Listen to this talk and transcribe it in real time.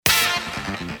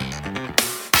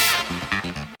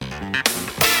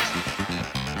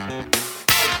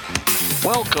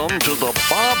Welcome to the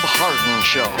Bob Harden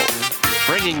Show,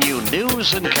 bringing you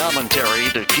news and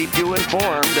commentary to keep you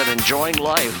informed and enjoying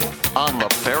life on the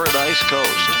Paradise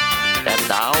Coast. And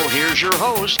now, here's your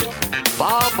host,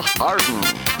 Bob Harden.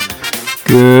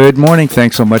 Good morning.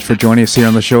 Thanks so much for joining us here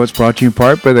on the show. It's brought to you in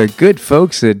part by the good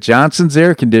folks at Johnson's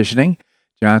Air Conditioning.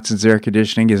 Johnson's Air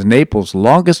Conditioning is Naples'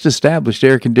 longest established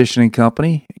air conditioning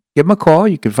company. Give them a call.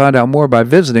 You can find out more by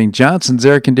visiting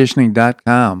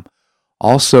johnsonsairconditioning.com.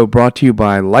 Also brought to you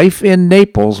by Life in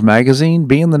Naples magazine.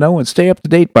 Be in the know and stay up to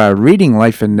date by reading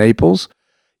Life in Naples.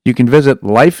 You can visit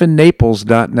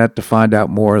lifeinnaples.net to find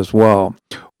out more as well.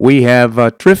 We have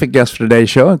a terrific guest for today's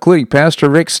show, including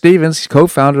Pastor Rick Stevens,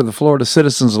 co-founder of the Florida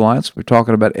Citizens Alliance. We're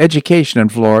talking about education in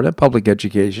Florida, public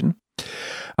education.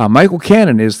 Michael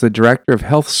Cannon is the Director of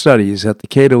Health Studies at the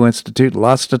Cato Institute.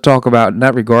 Lots to talk about in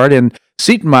that regard. And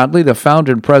Seton Motley, the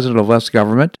founder and president of Less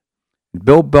Government.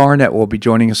 Bill Barnett will be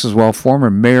joining us as well. Former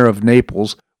Mayor of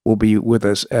Naples will be with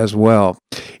us as well.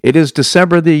 It is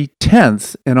December the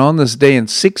 10th, and on this day in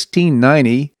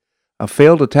 1690, a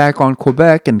failed attack on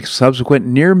Quebec and subsequent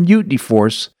near mutiny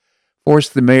forced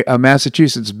the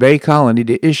Massachusetts Bay Colony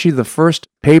to issue the first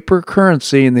paper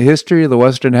currency in the history of the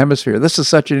Western Hemisphere. This is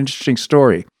such an interesting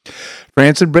story.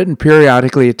 France and Britain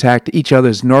periodically attacked each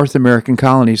other's North American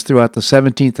colonies throughout the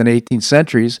 17th and 18th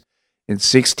centuries. In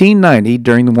 1690,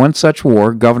 during the one such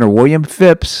war, Governor William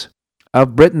Phips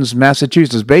of Britain's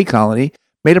Massachusetts Bay Colony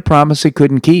made a promise he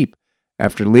couldn't keep.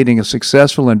 After leading a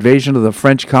successful invasion of the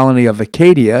French colony of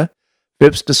Acadia,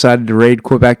 Phips decided to raid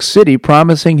Quebec City,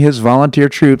 promising his volunteer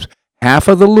troops half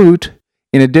of the loot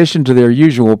in addition to their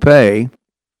usual pay.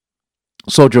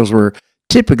 Soldiers were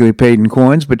typically paid in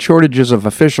coins, but shortages of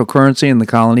official currency in the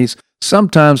colonies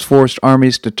sometimes forced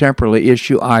armies to temporarily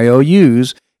issue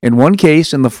IOUs, in one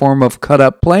case in the form of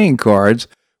cut-up playing cards,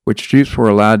 which troops were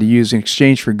allowed to use in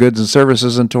exchange for goods and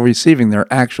services until receiving their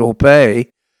actual pay.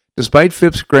 Despite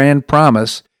Phips' grand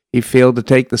promise, he failed to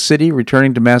take the city,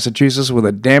 returning to Massachusetts with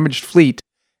a damaged fleet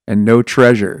and no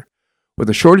treasure. With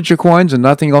a shortage of coins and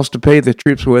nothing else to pay the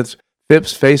troops with,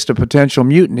 Phips faced a potential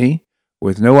mutiny.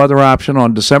 With no other option,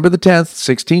 on December the 10th,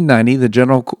 1690, the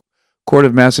General Court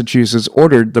of Massachusetts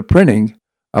ordered the printing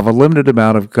of a limited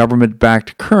amount of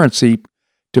government-backed currency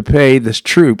to pay the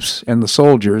troops and the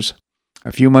soldiers.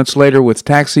 A few months later, with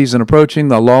tax season approaching,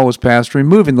 the law was passed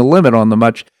removing the limit on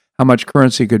how much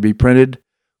currency could be printed,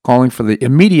 calling for the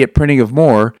immediate printing of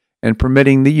more and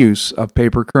permitting the use of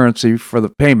paper currency for the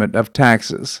payment of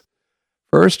taxes.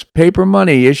 First, paper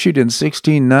money issued in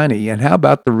 1690, and how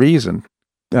about the reason?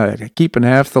 Keeping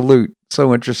half the loot.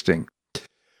 So interesting.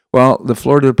 Well, the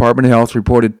Florida Department of Health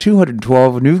reported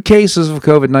 212 new cases of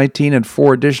COVID-19 and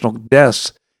 4 additional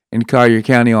deaths in Collier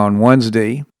County on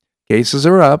Wednesday. Cases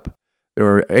are up. There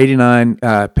were 89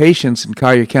 patients in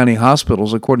Collier County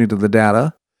hospitals, according to the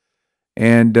data.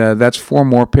 And that's 4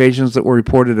 more patients that were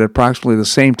reported at approximately the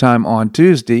same time on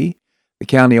Tuesday. The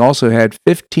county also had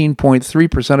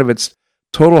 15.3% of its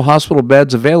total hospital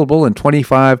beds available and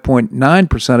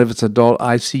 25.9% of its adult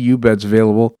ICU beds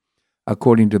available,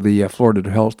 according to the Florida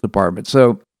Health Department.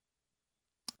 So,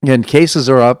 again, cases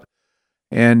are up.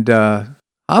 And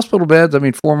hospital beds,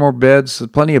 4 more beds,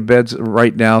 plenty of beds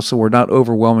right now, so we're not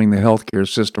overwhelming the healthcare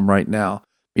system right now.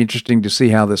 Interesting to see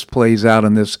how this plays out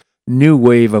in this new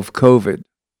wave of COVID.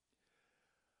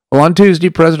 Well, on Tuesday,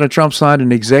 President Trump signed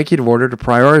an executive order to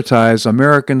prioritize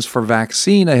Americans for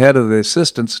vaccine ahead of the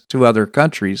assistance to other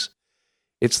countries.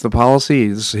 It's the policy,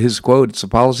 this is his quote, it's the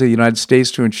policy of the United States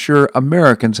to ensure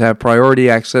Americans have priority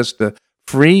access to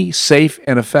free, safe,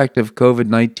 and effective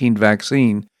COVID-19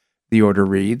 vaccine, the order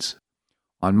reads.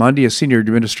 On Monday, a senior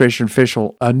administration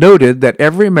official noted that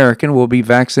every American will be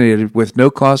vaccinated with no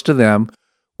cost to them,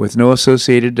 with no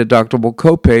associated deductible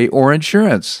copay or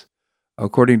insurance.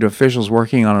 According to officials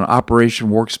working on an Operation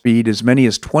Warp Speed, as many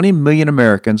as 20 million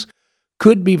Americans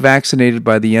could be vaccinated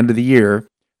by the end of the year.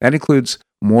 That includes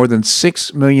more than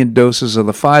 6 million doses of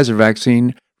the Pfizer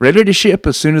vaccine ready to ship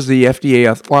as soon as the FDA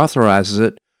authorizes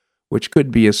it, which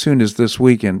could be as soon as this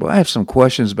weekend. But I have some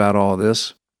questions about all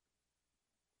this.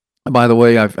 By the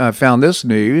way, I found this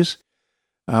news.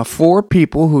 4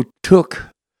 people who took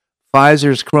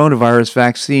Pfizer's coronavirus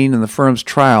vaccine in the firm's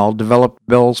trial developed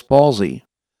Bell's palsy,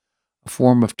 a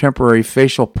form of temporary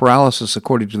facial paralysis,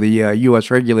 according to the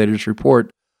U.S. regulators' report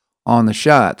on the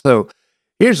shot. So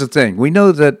here's the thing. We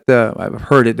know that, I've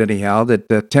heard it anyhow,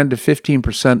 that 10 to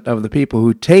 15% of the people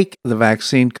who take the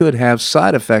vaccine could have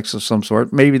side effects of some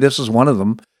sort. Maybe this is one of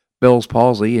them, Bell's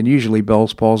palsy, and usually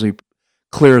Bell's palsy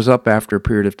clears up after a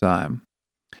period of time.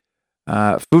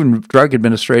 Food and Drug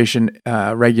Administration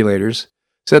regulators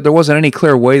said there wasn't any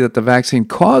clear way that the vaccine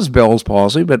caused Bell's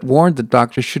palsy, but warned that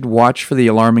doctors should watch for the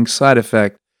alarming side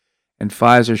effect, and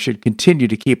Pfizer should continue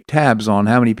to keep tabs on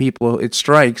how many people it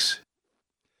strikes.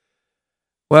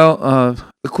 Well,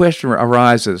 the question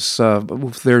arises,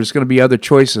 if there's going to be other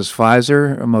choices,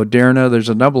 Pfizer, Moderna, there's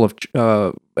a number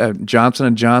of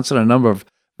Johnson & Johnson, a number of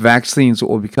vaccines that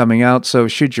will be coming out. So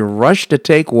should you rush to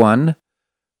take one,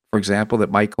 for example, that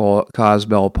might cause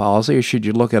Bell palsy, or should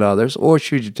you look at others, or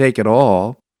should you take it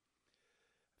all?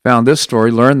 Found this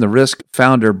story, learned the risk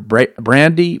founder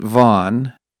Brandy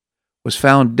Vaughn was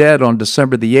found dead on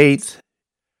December the 8th.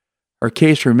 Her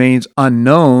case remains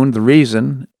unknown. The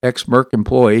reason, ex-Merck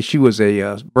employee, she was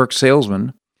a Merck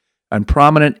salesman, and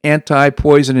prominent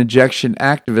anti-poison injection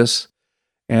activist,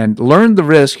 and Learn the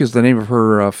Risk is the name of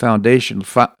her foundation.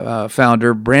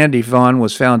 Founder Brandy Vaughn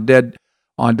was found dead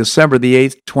on December the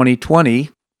 8th,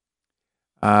 2020.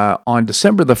 On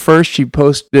December the 1st, she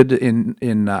posted in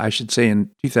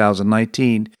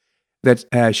 2019,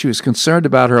 that she was concerned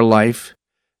about her life,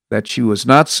 that she was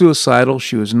not suicidal,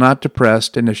 she was not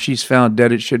depressed, and if she's found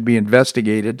dead, it should be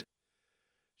investigated.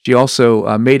 She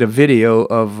also made a video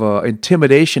of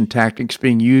intimidation tactics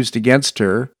being used against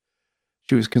her.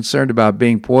 She was concerned about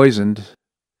being poisoned,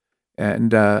 and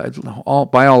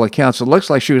by all accounts, it looks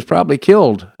like she was probably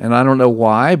killed, and I don't know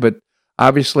why, but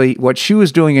obviously what she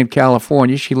was doing in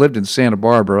California, she lived in Santa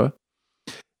Barbara,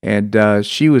 and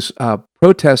she was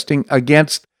protesting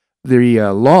against the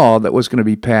law that was going to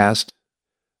be passed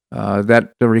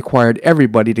that required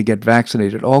everybody to get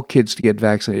vaccinated, all kids to get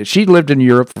vaccinated. She lived in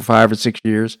Europe for 5 or 6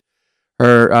 years.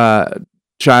 Her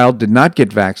child did not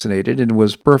get vaccinated and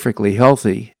was perfectly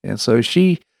healthy. And so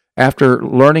she, after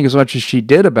learning as much as she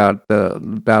did about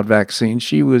vaccines,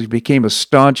 she became a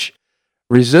staunch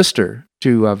resistor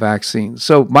to vaccines.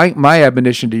 So my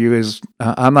admonition to you is,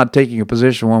 I'm not taking a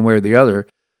position one way or the other.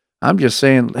 I'm just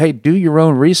saying, hey, do your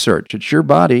own research. It's your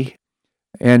body.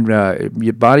 And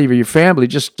your body or your family,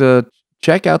 just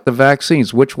check out the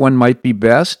vaccines, which one might be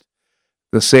best,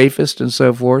 the safest, and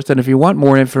so forth. And if you want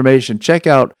more information, check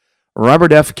out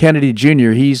Robert F. Kennedy Jr.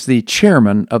 He's the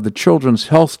chairman of the Children's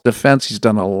Health Defense. He's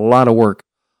done a lot of work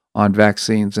on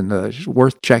vaccines, and it's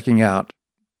worth checking out.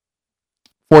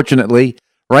 Fortunately,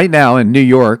 right now in New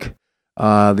York,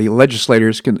 the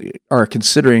legislators are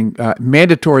considering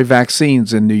mandatory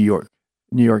vaccines in New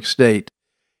York State.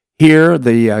 Here,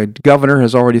 the governor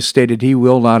has already stated he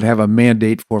will not have a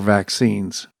mandate for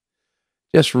vaccines.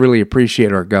 Just really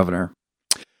appreciate our governor.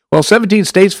 Well, 17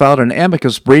 states filed an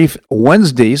amicus brief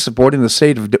Wednesday supporting the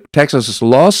state of Texas's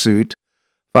lawsuit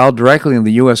filed directly in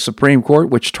the U.S. Supreme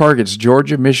Court, which targets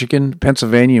Georgia, Michigan,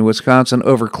 Pennsylvania, and Wisconsin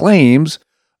over claims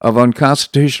of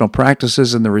unconstitutional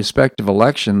practices in the respective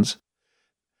elections.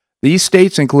 These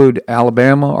states include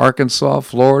Alabama, Arkansas,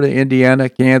 Florida, Indiana,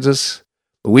 Kansas,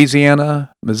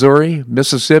 Louisiana, Missouri,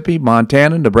 Mississippi,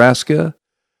 Montana, Nebraska,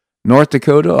 North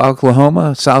Dakota,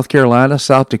 Oklahoma, South Carolina,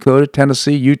 South Dakota,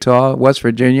 Tennessee, Utah, West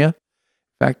Virginia.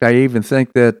 In fact, I even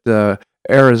think that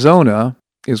Arizona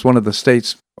is one of the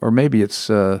states, or maybe it's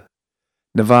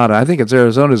Nevada. I think it's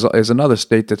Arizona is another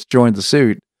state that's joined the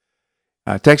suit.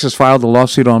 Texas filed a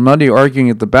lawsuit on Monday arguing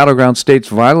that the battleground states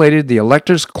violated the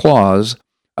Electors Clause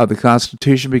of the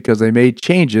Constitution because they made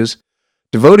changes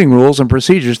to voting rules and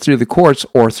procedures through the courts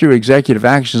or through executive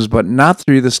actions, but not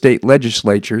through the state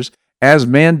legislatures, as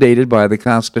mandated by the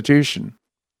Constitution.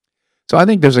 So I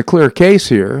think there's a clear case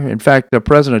here. In fact,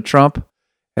 President Trump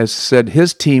has said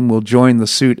his team will join the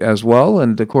suit as well.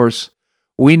 And, of course,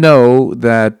 we know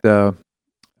that the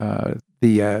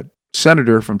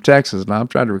senator from Texas, and I'm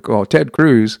trying to recall, Ted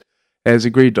Cruz, has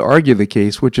agreed to argue the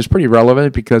case, which is pretty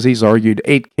relevant because he's argued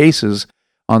 8 cases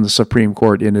on the Supreme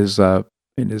Court in his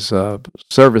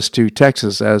service to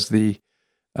Texas as the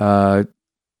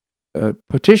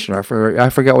petitioner. I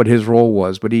forgot what his role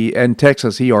was, but in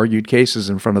Texas he argued cases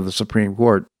in front of the Supreme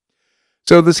Court.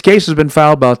 So this case has been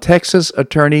filed by Texas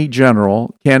Attorney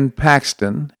General Ken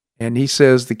Paxton, and he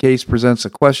says the case presents a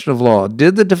question of law.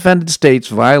 Did the defendant states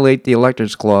violate the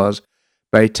Electors Clause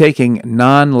by taking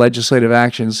non-legislative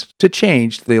actions to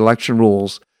change the election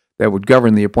rules that would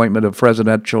govern the appointment of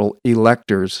presidential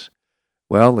electors?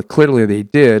 Well, clearly they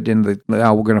did, and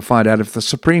now we're going to find out if the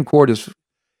Supreme Court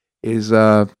sees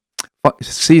that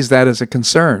as a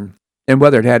concern and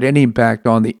whether it had any impact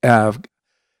on the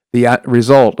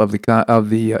result of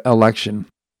the election.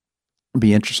 It'd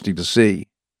be interesting to see.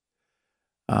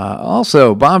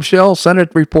 Also, bombshell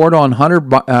Senate report on Hunter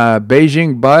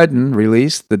Beijing Biden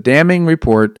released. The damning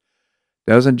report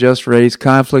doesn't just raise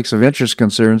conflicts of interest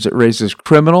concerns, it raises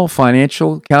criminal,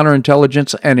 financial,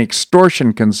 counterintelligence, and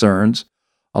extortion concerns.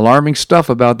 Alarming stuff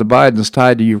about the Bidens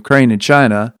tied to Ukraine and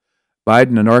China.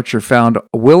 Biden and Archer found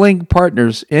willing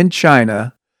partners in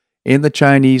China in the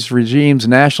Chinese regime's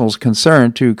nationals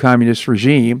concerned to communist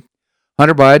regime.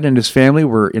 Hunter Biden and his family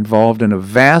were involved in a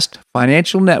vast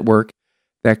financial network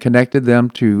that connected them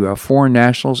to foreign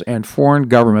nationals and foreign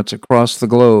governments across the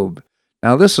globe.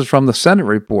 Now, this is from the Senate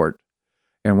report.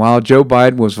 And while Joe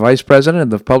Biden was vice president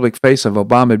and the public face of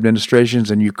Obama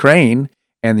administrations in Ukraine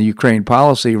and the Ukraine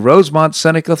policy, Rosemont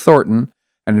Seneca Thornton,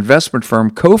 an investment firm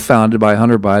co-founded by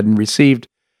Hunter Biden, received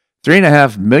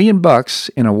 $3.5 million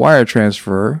in a wire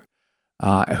transfer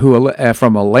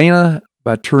from Elena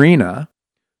Baturina,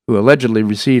 who allegedly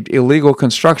received illegal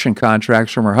construction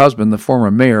contracts from her husband, the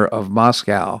former mayor of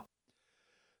Moscow.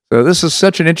 So this is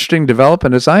such an interesting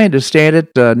development. As I understand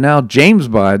it, now James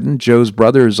Biden, Joe's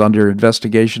brother, is under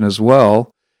investigation as well,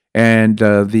 and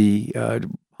the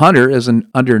Hunter is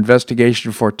under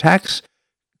investigation for tax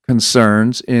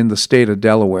concerns in the state of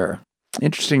Delaware.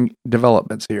 Interesting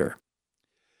developments here.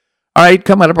 All right,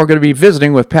 coming up, we're going to be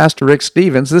visiting with Pastor Rick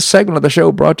Stevens. This segment of the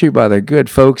show brought to you by the good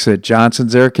folks at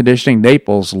Johnson's Air Conditioning,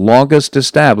 Naples' longest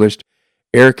established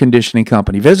air conditioning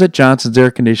company. Visit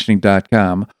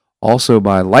johnsonsairconditioning.com. Also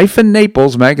by Life in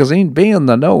Naples magazine. Be in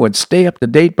the know and stay up to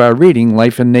date by reading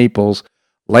Life in Naples.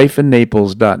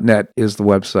 lifeinnaples.net is the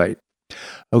website.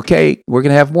 Okay, we're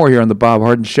going to have more here on the Bob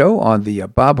Harden Show on the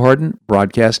Bob Harden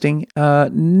Broadcasting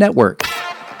Network.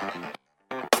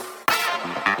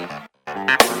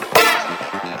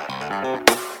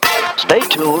 Stay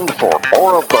tuned for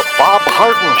more of the Bob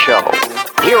Harden Show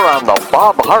here on the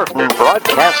Bob Harden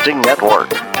Broadcasting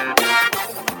Network.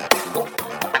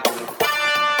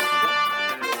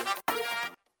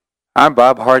 I'm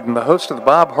Bob Harden, the host of the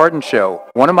Bob Harden Show.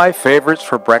 One of my favorites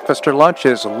for breakfast or lunch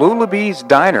is Lulabee's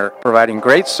Diner, providing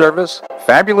great service,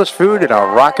 fabulous food, and a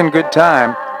rockin' good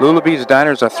time. Lulabee's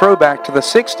Diner is a throwback to the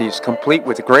 60s, complete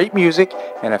with great music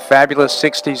and a fabulous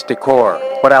 60s decor.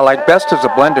 What I like best is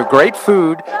a blend of great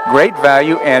food, great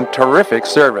value, and terrific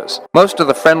service. Most of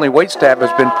the friendly waitstaff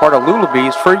has been part of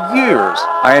Lulabee's for years.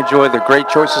 I enjoy the great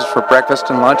choices for breakfast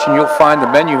and lunch, and you'll find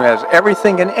the menu has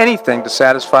everything and anything to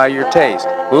satisfy your taste.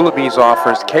 Lulabee's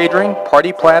offers catering,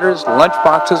 party platters, lunch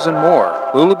boxes, and more.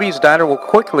 Lulabee's Diner will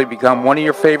quickly become one of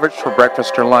your favorites for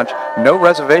breakfast or lunch. No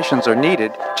reservations are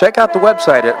needed. Check out the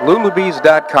website at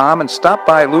lulabees.com and stop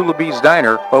by Lulabee's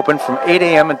Diner, open from 8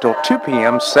 a.m. until 2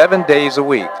 p.m. 7 days a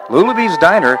week. Lulabee's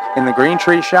Diner in the Green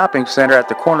Tree Shopping Center at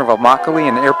the corner of Immokalee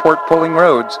and Airport Pulling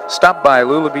Roads. Stop by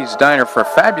Lulabee's Diner for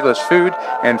fabulous food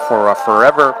and for a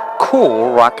forever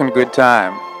cool rockin' good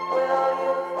time.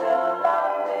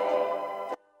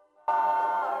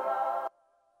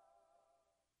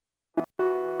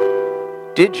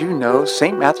 Did you know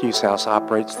St. Matthew's House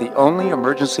operates the only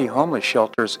emergency homeless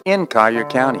shelters in Collier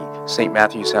County? St.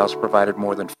 Matthew's House provided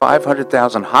more than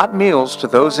 500,000 hot meals to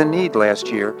those in need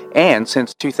last year, and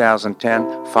since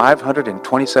 2010,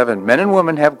 527 men and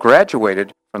women have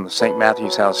graduated from the St.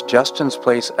 Matthew's House Justin's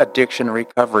Place Addiction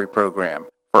Recovery Program.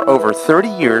 For over 30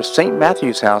 years, St.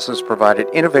 Matthew's House has provided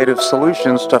innovative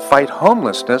solutions to fight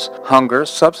homelessness, hunger,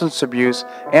 substance abuse,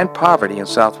 and poverty in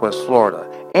Southwest Florida.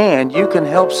 And you can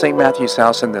help St. Matthew's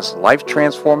House in this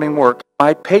life-transforming work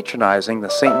by patronizing the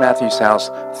St. Matthew's House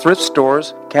thrift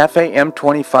stores, Cafe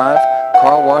M25,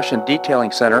 car wash and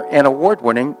detailing center, and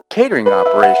award-winning catering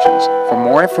operations. For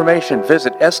more information,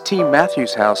 visit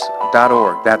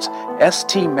stmatthewshouse.org. That's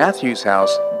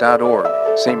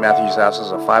stmatthewshouse.org. St. Matthew's House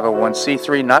is a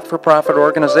 501c3 not-for-profit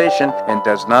organization and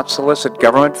does not solicit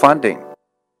government funding.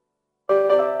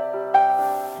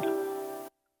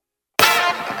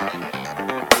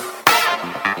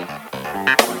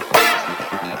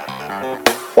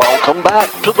 Welcome back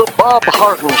to the Bob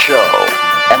Harden Show.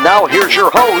 And now here's your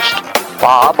host,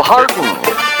 Bob Harden.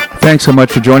 Thanks so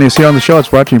much for joining us here on the show. It's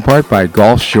brought to you in part by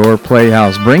Gulf Shore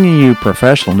Playhouse, bringing you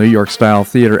professional New York-style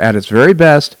theater at its very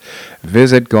best.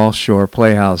 Visit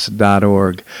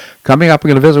gulfshoreplayhouse.org. Coming up, we're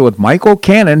going to visit with Michael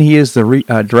Cannon. He is the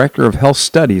Director of Health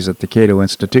Studies at the Cato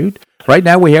Institute. Right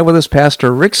now, we have with us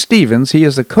Pastor Rick Stevens. He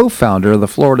is the co-founder of the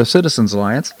Florida Citizens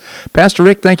Alliance. Pastor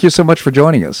Rick, thank you so much for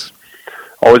joining us.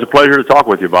 Always a pleasure to talk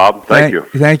with you, Bob. Thank you.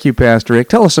 Thank you, Pastor Rick.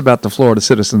 Tell us about the Florida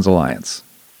Citizens Alliance.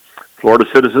 Florida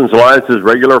Citizens Alliance is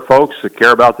regular folks that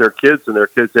care about their kids and their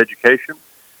kids' education.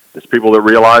 It's people that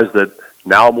realize that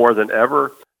now more than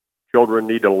ever, children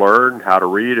need to learn how to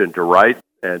read and to write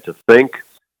and to think.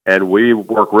 And we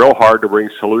work real hard to bring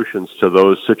solutions to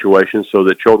those situations so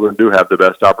that children do have the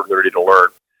best opportunity to learn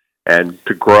and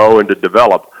to grow and to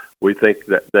develop. We think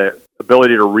that the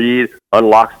ability to read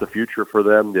unlocks the future for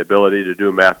them. The ability to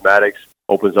do mathematics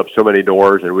opens up so many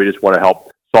doors, and we just want to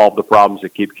help solve the problems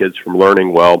that keep kids from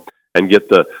learning well. and get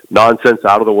the nonsense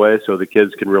out of the way so the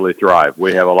kids can really thrive.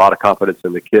 We have a lot of confidence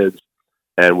in the kids,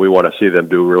 and we want to see them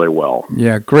do really well.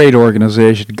 Yeah, great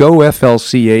organization.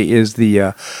 GoFLCA is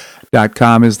the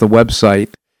 .com is the website.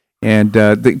 And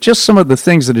just some of the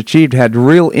things that achieved had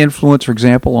real influence, for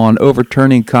example, on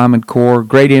overturning Common Core,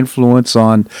 great influence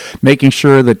on making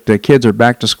sure that the kids are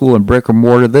back to school in brick or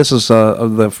mortar. This is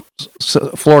the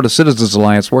Florida Citizens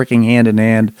Alliance working hand in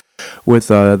hand with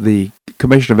the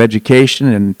Commission of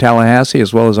Education in Tallahassee,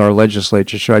 as well as our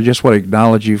legislature. So I just want to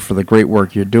acknowledge you for the great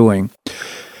work you're doing.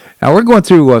 Now, we're going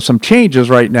through some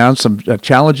changes right now, some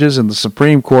challenges in the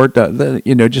Supreme Court,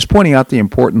 just pointing out the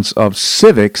importance of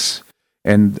civics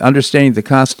and understanding the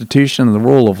Constitution and the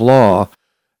rule of law.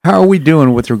 How are we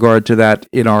doing with regard to that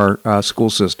in our school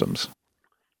systems?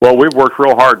 Well, we've worked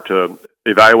real hard to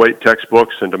evaluate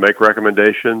textbooks and to make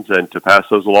recommendations and to pass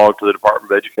those along to the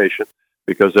Department of Education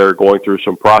because they're going through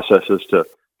some processes to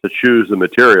choose the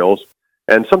materials.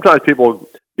 And sometimes people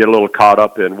get a little caught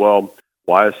up in, well,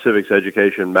 why does civics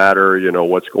education matter?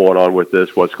 What's going on with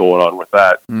this? What's going on with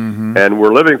that? Mm-hmm. And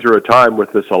we're living through a time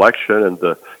with this election and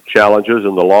the challenges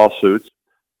and the lawsuits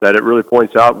that it really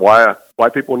points out why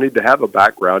people need to have a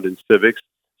background in civics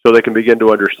so they can begin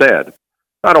to understand.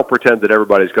 I don't pretend that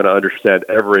everybody's going to understand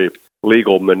every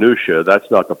legal minutia. That's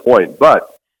not the point.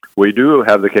 But we do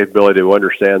have the capability to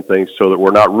understand things so that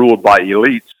we're not ruled by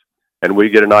elites and we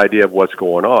get an idea of what's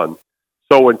going on.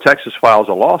 So when Texas files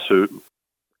a lawsuit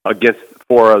against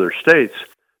 4 other states,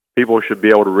 people should be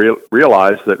able to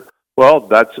realize that, well,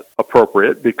 that's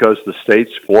appropriate because the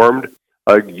states formed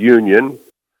a union,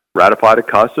 ratified a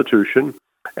constitution,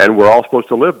 and we're all supposed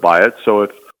to live by it. So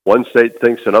if one state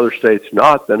thinks another state's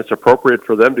not, then it's appropriate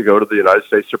for them to go to the United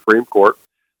States Supreme Court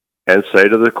and say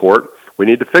to the court, we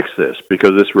need to fix this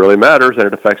because this really matters and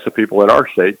it affects the people in our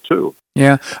state too.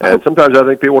 Yeah. And sometimes I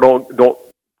think people don't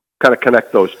kind of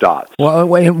connect those dots. Well,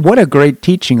 what a great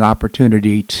teaching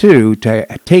opportunity, too,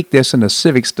 to take this in a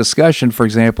civics discussion, for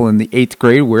example, in the 8th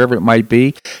grade, wherever it might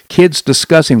be, kids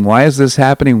discussing why is this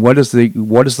happening, what is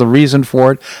the reason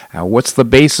for it, what's the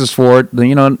basis for it.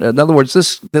 In other words,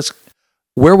 this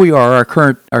where we are,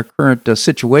 our current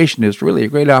situation is really a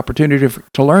great opportunity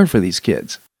to learn for these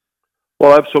kids.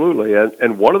 Well, absolutely.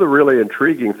 And one of the really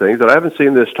intriguing things, and I haven't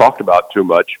seen this talked about too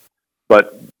much,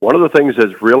 but one of the things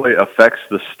that really affects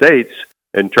the states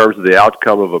in terms of the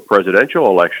outcome of a presidential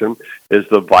election is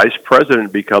the vice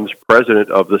president becomes president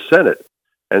of the Senate.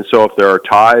 And so if there are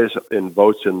ties in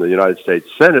votes in the United States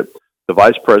Senate, the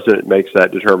vice president makes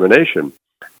that determination.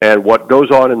 And what goes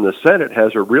on in the Senate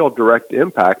has a real direct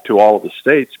impact to all of the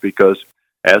states because,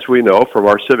 as we know from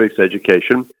our civics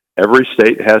education, every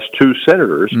state has 2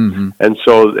 senators. Mm-hmm. And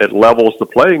so it levels the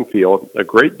playing field a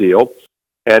great deal.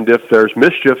 And if there's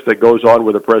mischief that goes on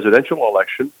with a presidential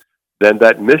election, then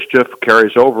that mischief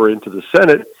carries over into the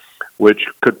Senate, which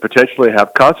could potentially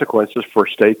have consequences for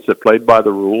states that played by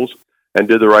the rules and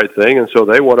did the right thing. And so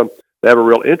they have a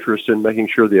real interest in making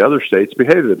sure the other states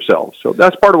behave themselves. So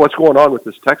that's part of what's going on with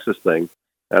this Texas thing.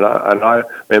 And I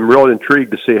am really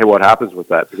intrigued to see what happens with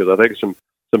that because I think some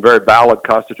very valid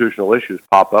constitutional issues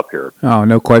pop up here. Oh,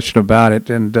 no question about it.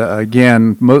 And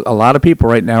again, a lot of people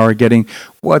right now are getting,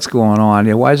 what's going on?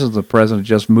 Why doesn't the president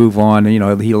just move on?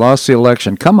 He lost the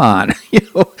election. Come on.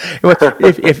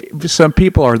 If some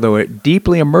people are, though,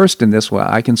 deeply immersed in this, well,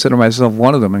 I consider myself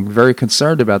one of them and very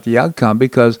concerned about the outcome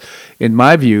because, in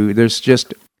my view, there's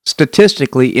just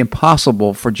statistically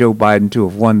impossible for Joe Biden to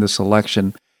have won this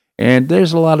election. And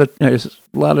there's a lot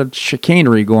of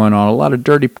chicanery going on, a lot of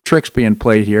dirty tricks being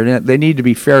played here. They need to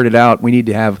be ferreted out. We need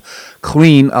to have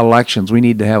clean elections. We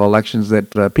need to have elections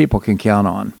that people can count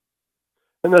on.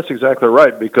 And that's exactly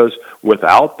right, because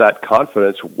without that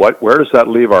confidence, where does that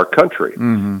leave our country?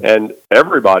 Mm-hmm. And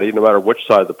everybody, no matter which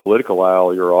side of the political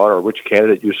aisle you're on or which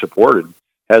candidate you supported,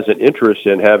 has an interest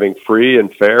in having free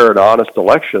and fair and honest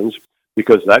elections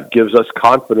because that gives us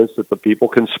confidence that the people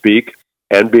can speak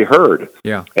and be heard.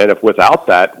 Yeah. And if without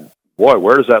that, boy,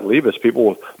 where does that leave us? People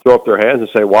will throw up their hands and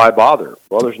say, why bother?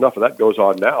 Well, there's enough of that goes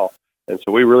on now. And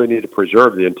so we really need to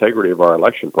preserve the integrity of our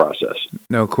election process.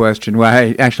 No question. Well,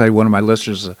 I actually had one of my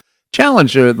listeners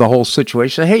challenge the whole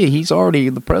situation. Hey,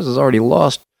 the president's already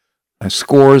lost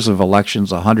scores of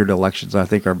elections, 100 elections, I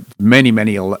think, are many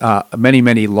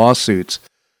lawsuits.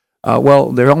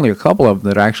 Well, there are only a couple of them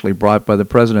that are actually brought by the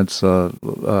president's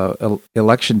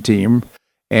election team.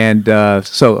 And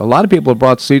so a lot of people have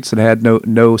brought suits that had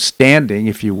no standing,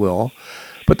 if you will.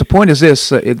 But the point is this: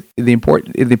 the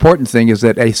important thing is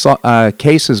that a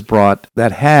case is brought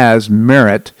that has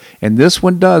merit, and this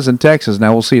one does in Texas.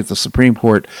 Now we'll see if the Supreme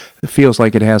Court feels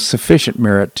like it has sufficient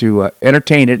merit to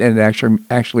entertain it and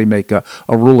actually make a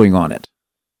ruling on it.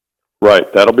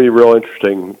 Right. That'll be real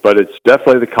interesting, but it's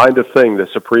definitely the kind of thing the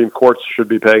Supreme Court should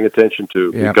be paying attention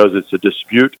to because it's a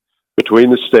dispute between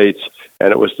the states,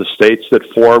 and it was the states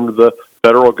that formed the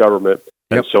federal government.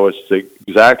 And so it's the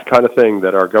exact kind of thing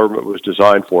that our government was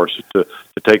designed for, to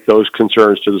take those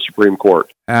concerns to the Supreme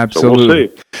Court. Absolutely. So we'll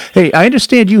see. Hey, I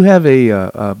understand you have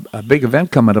a big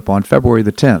event coming up on February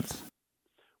the 10th.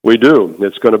 We do.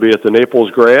 It's going to be at the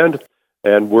Naples Grand,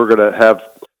 and we're going to have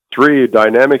 3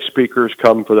 dynamic speakers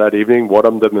come for that evening. One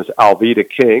of them is Alveda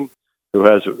King, who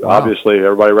has, obviously,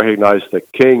 everybody recognizes the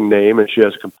King name, and she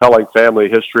has a compelling family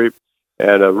history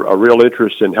and a real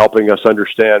interest in helping us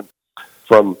understand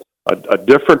from a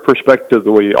different perspective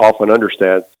than we often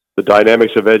understand the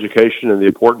dynamics of education and the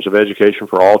importance of education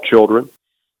for all children.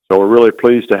 So we're really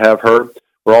pleased to have her.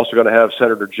 We're also going to have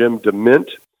Senator Jim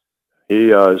DeMint.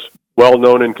 He is well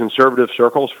known in conservative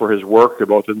circles for his work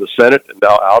both in the Senate and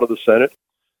now out of the Senate.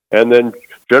 And then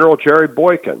General Jerry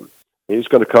Boykin. He's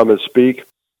going to come and speak.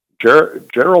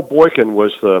 General Boykin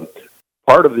was the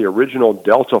part of the original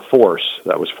Delta Force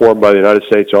that was formed by the United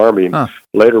States Army,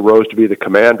 later rose to be the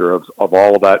commander of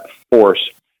all of that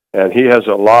force. And he has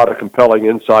a lot of compelling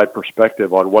inside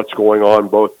perspective on what's going on,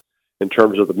 both in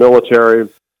terms of the military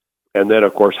and then,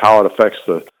 of course, how it affects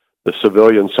the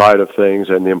civilian side of things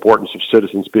and the importance of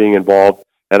citizens being involved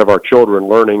and of our children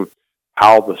learning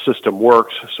how the system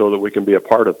works so that we can be a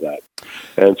part of that.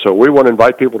 And so we want to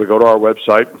invite people to go to our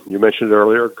website. You mentioned it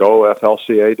earlier,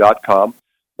 goflca.com.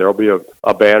 There will be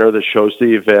a banner that shows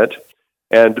the event.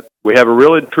 And we have a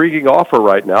real intriguing offer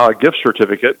right now, a gift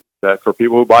certificate that for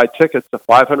people who buy tickets, a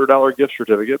 $500 gift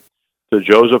certificate to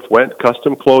Joseph Wendt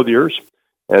Custom Clothiers.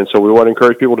 And so we want to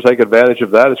encourage people to take advantage of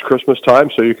that. It's Christmas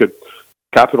time, so you could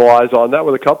capitalize on that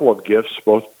with a couple of gifts,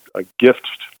 both a gift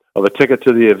of a ticket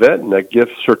to the event and a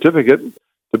gift certificate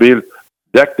to be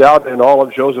decked out in all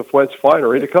of Joseph Wendt's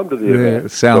finery to come to the event.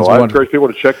 Sounds so I wonderful. encourage people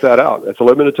to check that out. It's a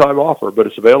limited time offer, but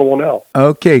it's available now.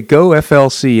 Okay,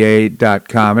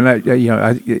 goflca.com. And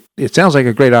it sounds like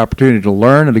a great opportunity to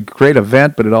learn and a great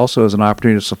event, but it also is an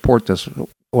opportunity to support this,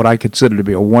 what I consider to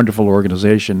be a wonderful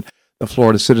organization, the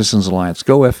Florida Citizens Alliance.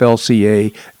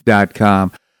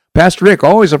 goflca.com. Pastor Rick,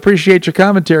 always appreciate your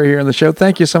commentary here on the show.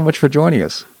 Thank you so much for joining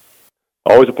us.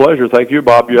 Always a pleasure. Thank you,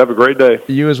 Bob. You have a great day.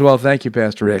 You as well. Thank you,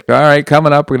 Pastor Rick. All right,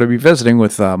 coming up, we're going to be visiting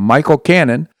with Michael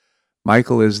Cannon.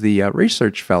 Michael is the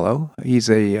research fellow.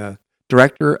 He's a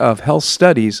director of health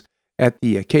studies at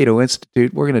the Cato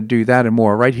Institute. We're going to do that and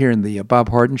more right here in the Bob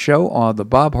Harden Show on the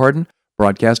Bob Harden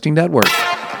Broadcasting Network.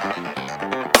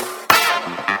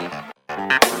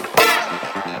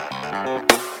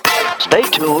 Stay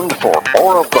tuned for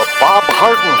more of the Bob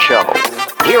Harden Show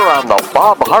here on the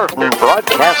Bob Harden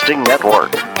Broadcasting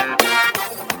Network.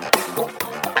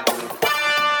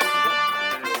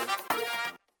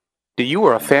 Do you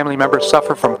or a family member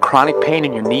suffer from chronic pain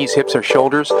in your knees, hips, or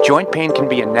shoulders? Joint pain can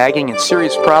be a nagging and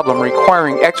serious problem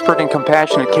requiring expert and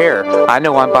compassionate care. I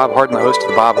know I'm Bob Harden, the host of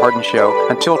The Bob Harden Show.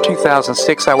 Until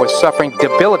 2006, I was suffering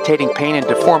debilitating pain and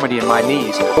deformity in my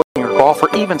knees. Golf,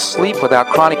 or even sleep without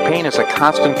chronic pain is a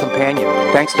constant companion.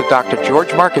 Thanks to Dr. George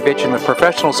Markovich and the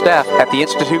professional staff at the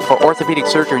Institute for Orthopedic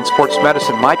Surgery and Sports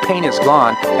Medicine, my pain is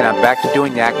gone, and I'm back to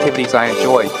doing the activities I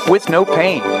enjoy with no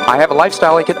pain. I have a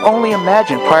lifestyle I could only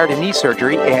imagine prior to knee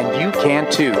surgery, and you can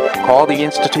too. Call the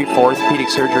Institute for Orthopedic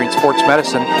Surgery and Sports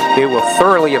Medicine. They will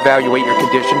thoroughly evaluate your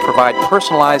condition, provide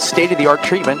personalized, state-of-the-art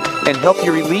treatment, and help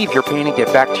you relieve your pain and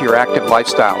get back to your active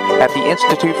lifestyle. At the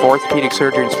Institute for Orthopedic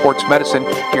Surgery and Sports Medicine,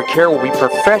 your care will be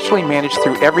professionally managed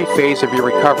through every phase of your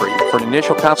recovery. For an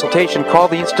initial consultation, call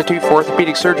the Institute for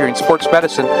Orthopedic Surgery and Sports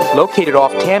Medicine, located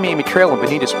off Tamiami Trail in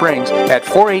Bonita Springs, at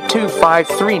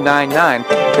 482-5399.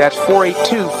 That's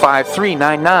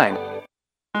 482-5399.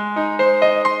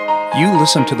 You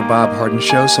listen to The Bob Harden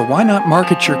Show, so why not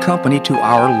market your company to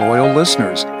our loyal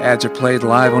listeners? Ads are played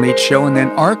live on each show and then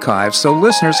archived so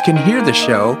listeners can hear the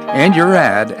show and your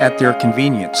ad at their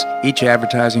convenience. Each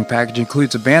advertising package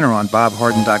includes a banner on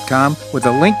bobharden.com with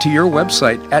a link to your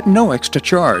website at no extra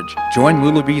charge. Join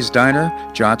Lulabee's Diner,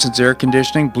 Johnson's Air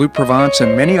Conditioning, Blue Provence,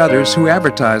 and many others who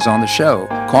advertise on the show.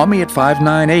 Call me at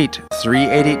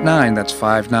 598-3889, that's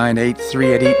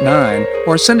 598-3889,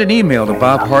 or send an email to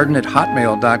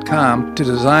bobharden@hotmail.com to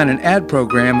design an ad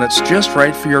program that's just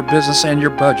right for your business and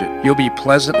your budget. You'll be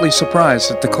pleasantly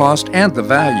surprised at the cost and the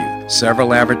value.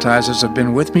 Several advertisers have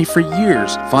been with me for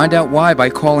years. Find out why by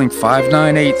calling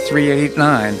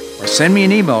 598-3889 or send me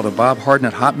an email to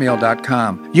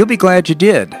bobharden@hotmail.com. You'll be glad you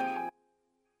did.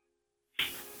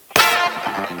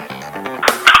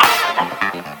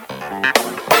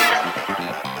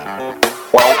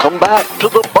 Welcome back to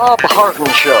the Bob Harden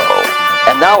Show.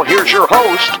 And now here's your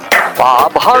host,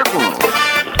 Bob Harden.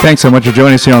 Thanks so much for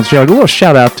joining us here on the show. A little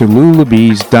shout out to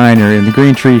Lulabee's Diner in the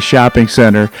Green Tree Shopping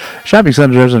Center. Shopping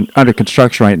Center isn't under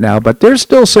construction right now, but they're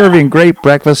still serving great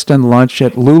breakfast and lunch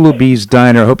at Lulabee's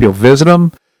Diner. I hope you'll visit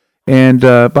them. And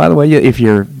by the way, if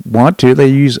you want to, they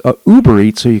use Uber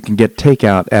Eats so you can get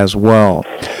takeout as well.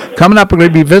 Coming up, we're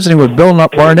going to be visiting with Bill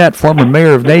Barnett, former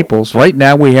mayor of Naples. Right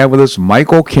now, we have with us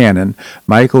Michael Cannon.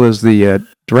 Michael is the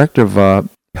director of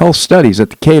health studies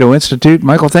at the Cato Institute.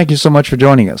 Michael, thank you so much for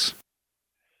joining us.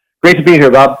 Great to be here,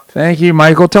 Bob. Thank you,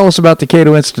 Michael. Tell us about the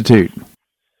Cato Institute.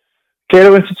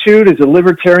 Cato Institute is a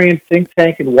libertarian think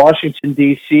tank in Washington,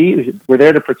 D.C. We're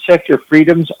there to protect your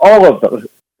freedoms, all of them,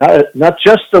 not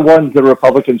just the ones the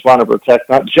Republicans want to protect,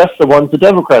 not just the ones the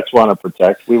Democrats want to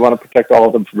protect. We want to protect all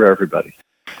of them for everybody.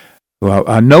 Well,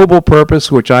 a noble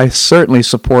purpose, which I certainly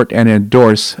support and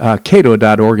endorse.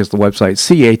 Cato.org is the website,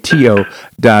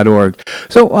 Cato.org.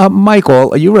 So,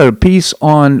 Michael, you wrote a piece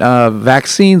on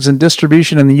vaccines and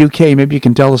distribution in the UK. Maybe you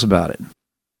can tell us about it.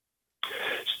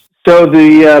 So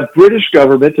the British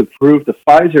government approved the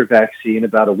Pfizer vaccine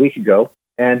about a week ago,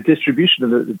 and distribution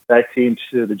of the vaccine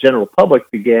to the general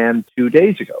public began 2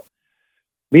 days ago.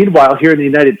 Meanwhile, here in the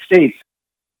United States,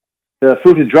 the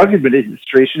Food and Drug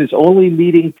Administration is only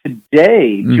meeting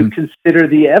today to consider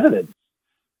the evidence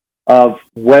of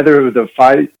whether the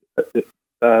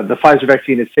Pfizer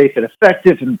vaccine is safe and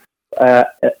effective.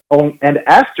 And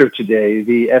after today,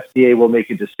 the FDA will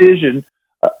make a decision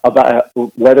about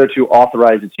whether to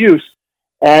authorize its use.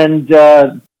 And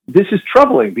this is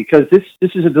troubling because this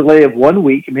is a delay of 1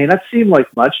 week. It may not seem like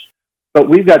much, but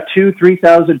we've got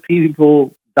 2,000-3,000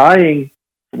 people dying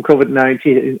from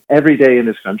COVID-19 every day in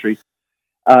this country.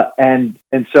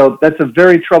 And so that's a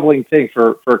very troubling thing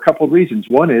for a couple of reasons.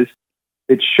 One is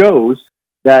it shows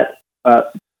that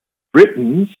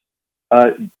Britain's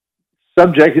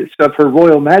subjects of Her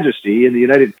Royal Majesty in the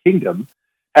United Kingdom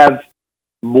have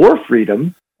more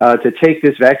freedom to take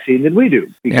this vaccine than we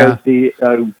do, because the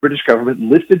British government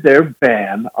lifted their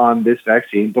ban on this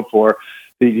vaccine before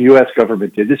the U.S.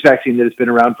 government did. This vaccine that has been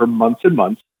around for months and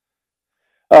months.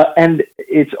 And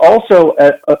it's also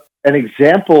an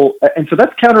example, and so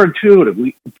that's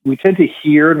counterintuitive. We tend to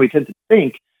hear and we tend to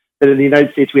think that in the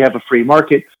United States we have a free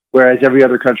market, whereas every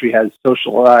other country has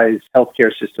socialized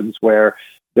healthcare systems where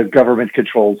the government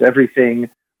controls everything.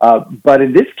 But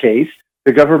in this case,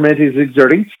 the government is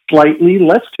exerting slightly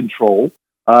less control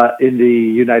in the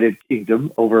United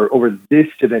Kingdom over this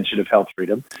dimension of health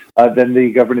freedom than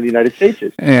the government of the United States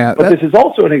is. Yeah, but this is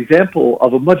also an example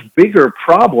of a much bigger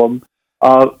problem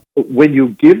when you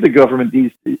give the government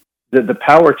the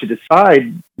power to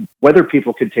decide whether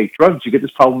people can take drugs. You get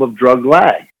this problem of drug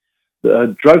lag.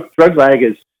 Drug lag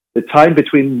is the time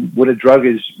between when a drug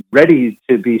is ready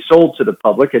to be sold to the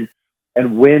public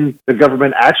and when the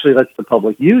government actually lets the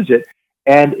public use it.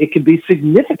 And it can be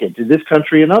significant in this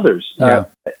country and others. Yeah.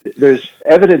 There's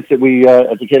evidence that we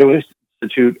at the Cato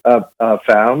Institute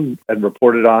found and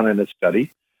reported on in a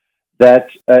study that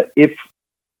if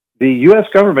the U.S.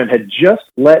 government had just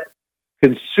let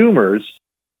consumers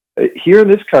here in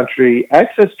this country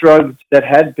access drugs that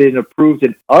had been approved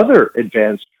in other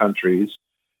advanced countries,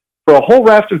 for a whole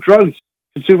raft of drugs,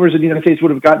 consumers in the United States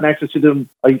would have gotten access to them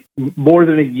more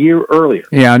than a year earlier.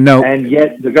 Yeah, no. And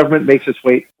yet the government makes us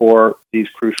wait for these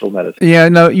crucial medicines. Yeah,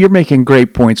 no, you're making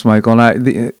great points, Michael.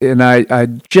 And I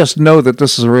just know that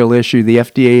this is a real issue. The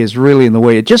FDA is really in the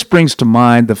way. It just brings to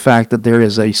mind the fact that there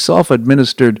is a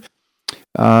self-administered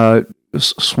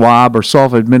swab or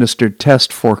self-administered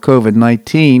test for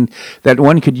COVID-19 that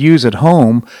one could use at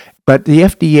home. But the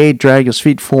FDA dragged its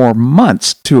feet for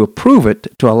months to approve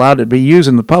it, to allow it to be used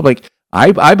in the public.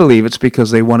 I believe it's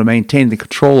because they want to maintain the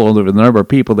control over the number of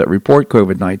people that report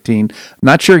COVID-19.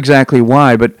 Not sure exactly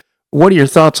why, but what are your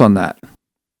thoughts on that?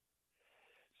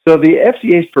 So the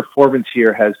FDA's performance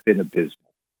here has been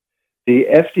abysmal. The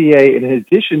FDA, in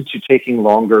addition to taking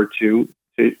longer to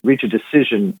reach a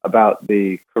decision about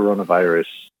the coronavirus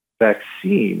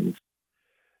vaccines,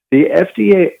 the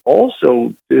FDA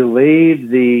also delayed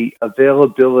the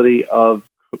availability of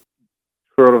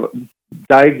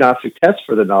diagnostic tests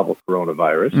for the novel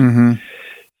coronavirus,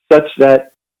 such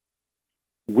that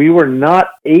we were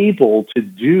not able to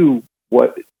do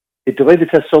what it delayed the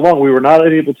test so long. We were not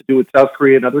able to do what South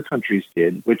Korea and other countries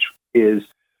did, which is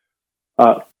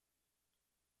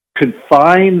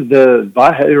confine the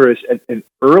virus at an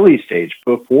early stage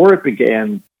before it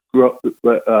began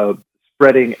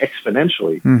spreading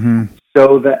exponentially,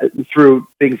 so that through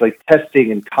things like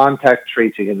testing and contact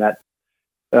tracing and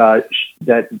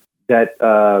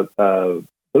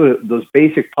those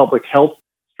basic public health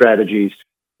strategies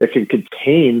that can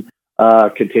contain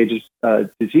contagious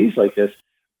disease like this,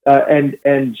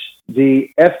 and the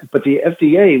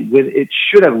FDA, when it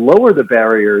should have lowered the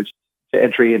barriers to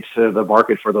entry into the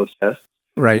market for those tests,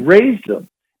 right, raised them.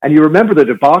 And you remember the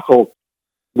debacle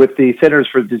with the Centers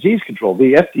for Disease Control.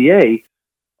 The FDA,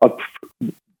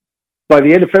 by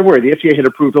the end of February, the FDA had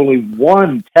approved only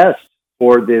one test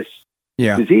for this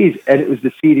disease, and it was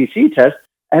the CDC test,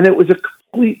 and it was a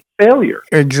complete failure.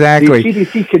 Exactly. The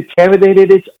CDC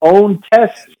contaminated its own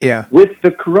tests with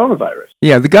the coronavirus.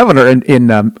 Yeah, the governor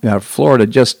in Florida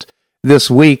just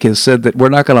this week has said that we're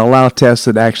not going to allow tests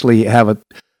that actually have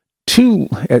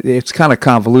it's kind of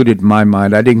convoluted in my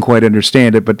mind. I didn't quite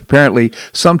understand it, but apparently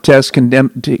some tests can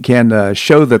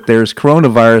show that there's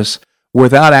coronavirus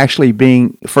without actually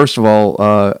being, first of all,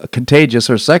 contagious,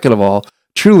 or second of all,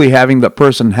 truly having the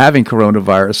person having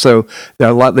coronavirus. So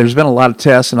there's been a lot of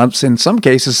tests, and in some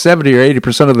cases, 70 or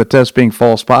 80% of the tests being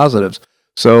false positives.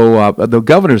 So the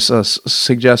governor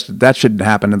suggested that shouldn't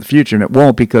happen in the future, and it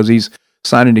won't, because he's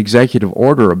signed an executive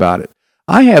order about it.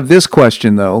 I have this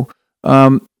question, though.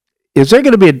 Is there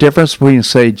going to be a difference between,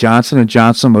 say, Johnson &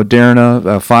 Johnson, Moderna,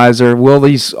 Pfizer? Will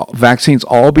these vaccines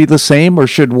all be the same, or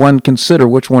should one consider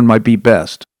which one might be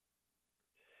best?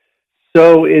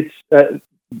 So it's the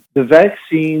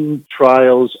vaccine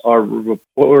trials are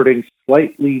reporting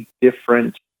slightly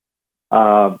different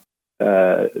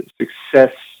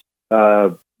success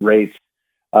rates.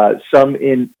 Some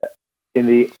in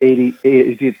the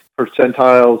 80th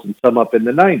percentiles, and some up in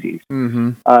the 90s.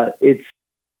 Mm-hmm.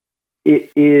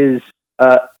 It is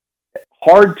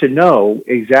hard to know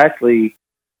exactly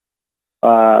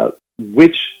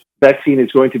which vaccine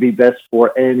is going to be best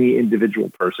for any individual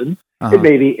person. Uh-huh. It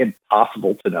may be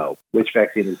impossible to know which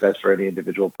vaccine is best for any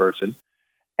individual person.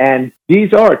 And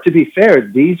these are, to be fair,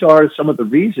 these are some of the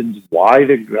reasons why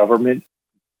the government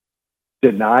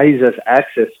denies us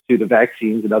access to the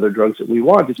vaccines and other drugs that we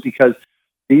want. It's because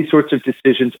these sorts of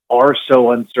decisions are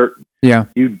so uncertain. Yeah.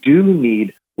 You do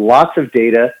need lots of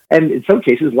data, and in some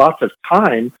cases, lots of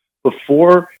time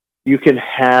before you can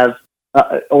have,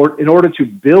 or in order to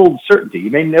build certainty. You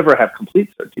may never have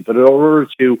complete certainty, but in order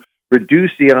to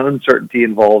reduce the uncertainty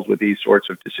involved with these sorts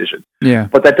of decisions. Yeah.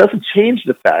 But that doesn't change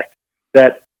the fact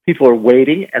that people are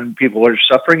waiting, and people are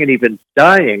suffering and even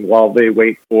dying while they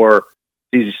wait for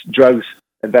these drugs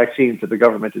and vaccines that the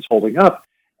government is holding up.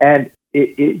 And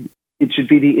it should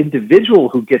be the individual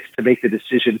who gets to make the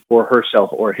decision for herself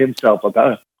or himself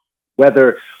about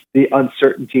whether the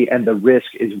uncertainty and the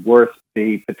risk is worth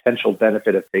the potential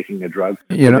benefit of taking a drug.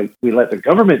 We let the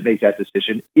government make that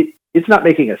decision. It's not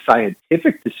making a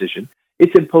scientific decision.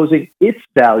 It's imposing its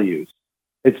values.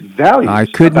 Its values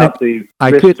about the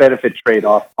risk-benefit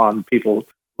trade-off on people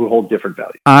who hold different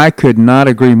values. I could not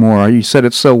agree more. You said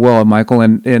it so well, Michael.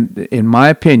 And in my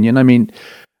opinion, I mean,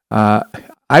 I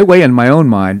weigh in my own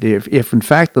mind, if in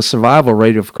fact the survival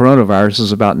rate of coronavirus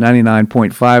is about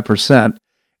 99.5%,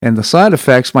 and the side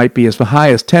effects might be as high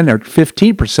as 10 or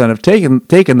 15% of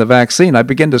taking the vaccine, I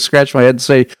begin to scratch my head and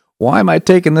say, why am I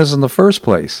taking this in the first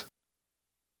place?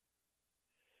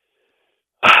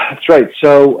 That's right.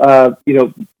 So,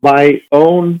 my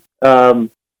own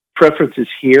preferences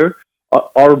here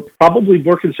are probably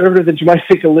more conservative than you might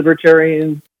think a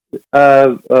libertarian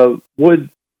would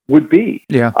be.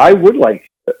 Yeah. I would like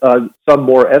some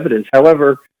more evidence.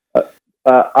 However,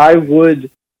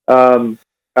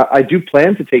 I do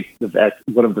plan to take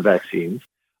one of the vaccines.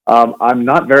 I'm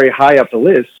not very high up the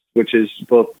list, which is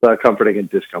both comforting and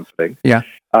discomforting. Yeah.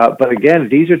 But again,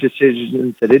 these are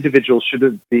decisions that individuals should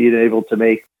have been able to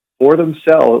make for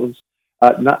themselves,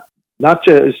 not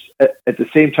just at the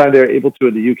same time they're able to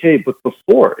in the UK, but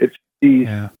before. If these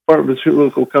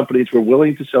pharmaceutical companies were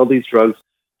willing to sell these drugs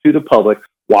to the public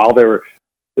while the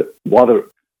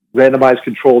randomized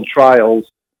controlled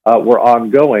trials were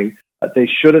ongoing, they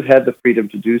should have had the freedom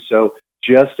to do so,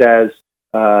 just as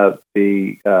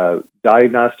the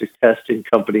diagnostic testing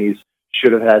companies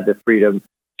should have had the freedom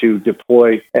to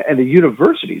deploy, and the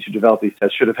universities who develop these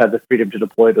tests should have had the freedom to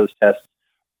deploy those tests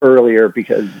earlier,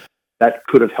 because that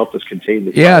could have helped us contain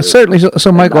the virus. Certainly.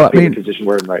 So Michael, I mean, the position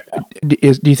we're in right now. Do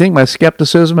you think my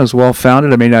skepticism is well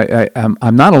founded? I mean,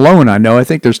 I'm not alone. I know. I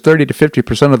think there's 30 to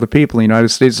 50% of the people in the United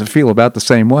States that feel about the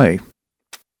same way.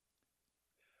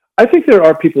 I think there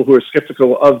are people who are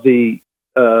skeptical of the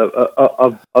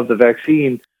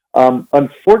vaccine.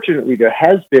 Unfortunately, there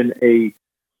has been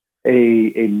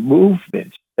a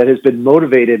movement that has been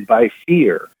motivated by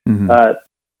fear,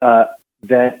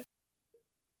 that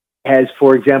has,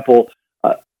 for example,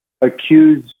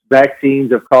 accused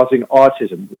vaccines of causing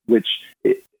autism, which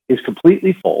is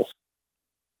completely false.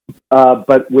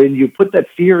 But when you put that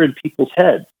fear in people's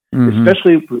heads,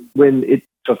 especially when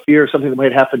So fear of something that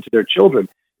might happen to their children,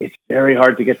 it's very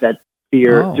hard to get that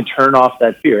fear, to turn off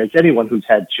that fear. It's anyone who's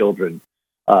had children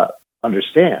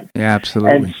understand. Yeah,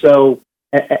 absolutely.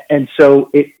 And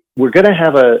so we're going to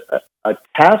have a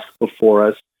task before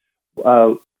us,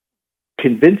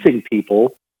 convincing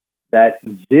people that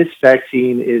this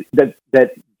vaccine is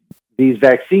that these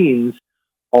vaccines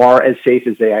are as safe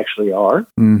as they actually are,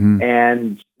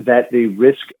 and that the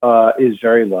risk is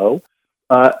very low.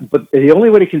 But the only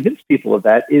way to convince people of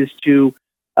that is to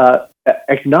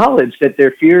acknowledge that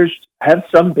their fears have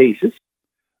some basis.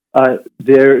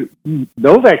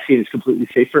 No vaccine is completely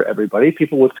safe for everybody.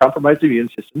 People with compromised immune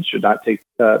systems should not take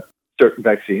certain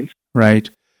vaccines. Right.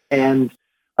 And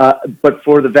but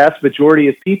for the vast majority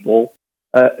of people,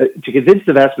 to convince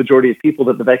the vast majority of people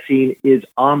that the vaccine is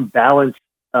on balance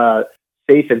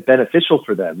safe and beneficial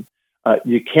for them,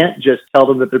 you can't just tell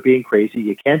them that they're being crazy.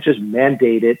 You can't just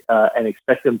mandate it and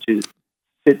expect them to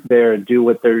sit there and do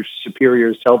what their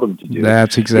superiors tell them to do.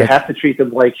 That's exactly. You have to treat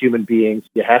them like human beings.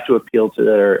 You have to appeal to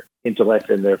their intellect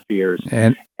and their fears,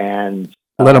 and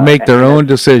let them make their own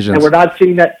decisions. And we're not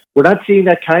seeing that. We're not seeing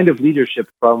that kind of leadership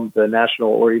from the national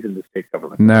or even the state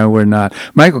government. No, we're not.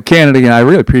 Michael Cannon, again, I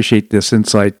really appreciate this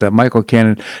insight. Michael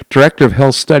Cannon, Director of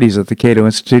Health Studies at the Cato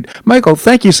Institute. Michael,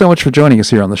 thank you so much for joining us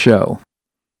here on the show.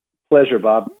 Pleasure,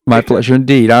 Bob. My pleasure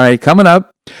indeed. All right, coming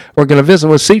up, we're going to visit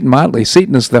with Seton Motley.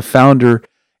 Seton is the founder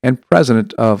and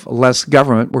president of Less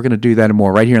Government. We're going to do that and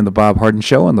more right here on the Bob Harden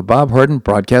Show on the Bob Harden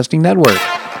Broadcasting Network.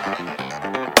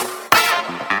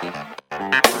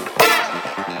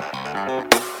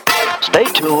 Stay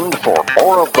tuned for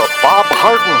more of the Bob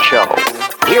Harden Show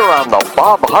here on the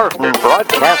Bob Harden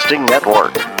Broadcasting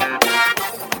Network.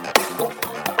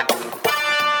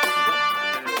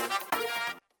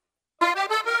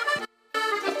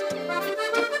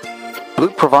 Blue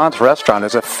Provence Restaurant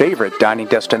is a favorite dining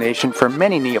destination for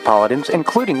many Neapolitans,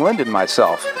 including Linda and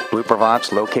myself. Blue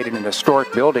Provence, located in a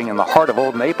historic building in the heart of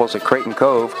Old Naples at Creighton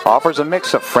Cove, offers a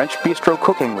mix of French bistro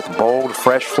cooking with bold,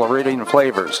 fresh Floridian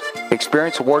flavors.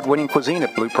 Experience award-winning cuisine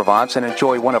at Blue Provence and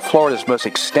enjoy one of Florida's most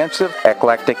extensive,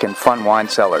 eclectic, and fun wine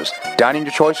cellars. Dining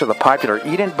your choice of the popular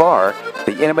Eat-In Bar,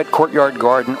 the intimate Courtyard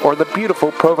Garden, or the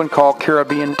beautiful Provencal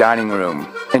Caribbean Dining Room.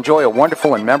 Enjoy a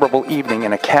wonderful and memorable evening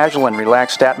in a casual and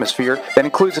relaxed atmosphere that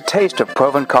includes a taste of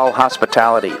Provencal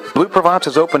hospitality. Blue Provence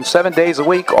is open 7 days a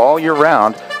week all year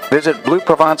round. Visit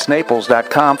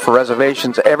BlueProvenceNaples.com for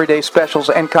reservations, everyday specials,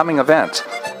 and coming events.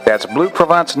 That's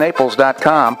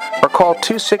BlueProvenceNaples.com or call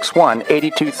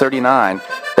 261-8239.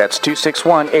 That's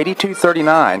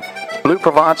 261-8239. Blue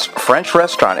Provence French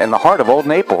Restaurant in the heart of Old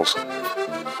Naples.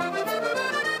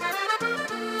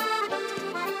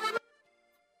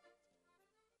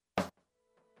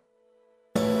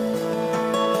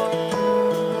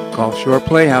 Gulf Shore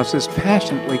Playhouse is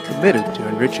passionately committed to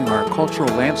enriching our cultural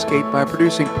landscape by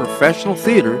producing professional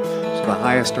theater to the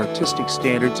highest artistic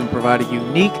standards and providing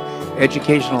unique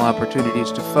educational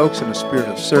opportunities to folks in a spirit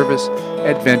of service,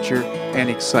 adventure, and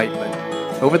excitement.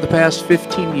 Over the past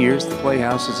 15 years, the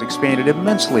Playhouse has expanded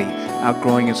immensely,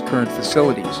 outgrowing its current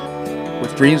facilities.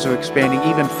 With dreams of expanding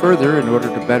even further in order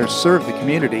to better serve the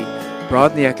community,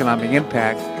 broaden the economic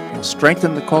impact, and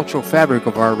strengthen the cultural fabric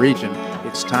of our region,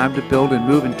 it's time to build and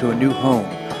move into a new home.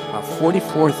 A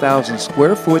 44,000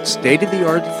 square foot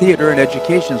state-of-the-art theater and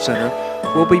education center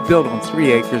will be built on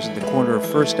 3 acres at the corner of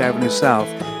First Avenue South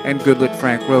and Goodlet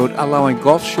Frank Road, allowing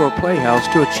Gulf Shore Playhouse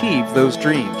to achieve those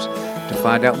dreams. To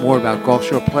find out more about Gulf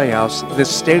Shore Playhouse,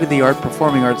 this state-of-the-art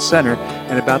performing arts center,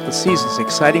 and about the season's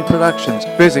exciting productions,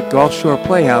 visit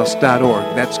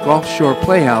GulfShorePlayhouse.org. That's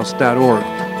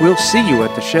GulfShorePlayhouse.org. We'll see you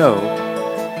at the show.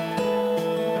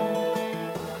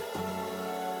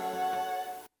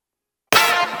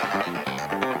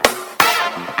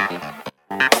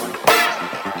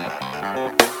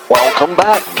 Welcome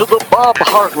back to the Bob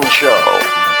Harden Show.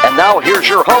 And now here's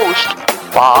your host,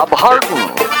 Bob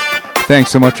Harden.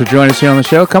 Thanks so much for joining us here on the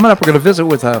show. Coming up, we're going to visit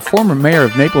with former Mayor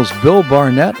of Naples, Bill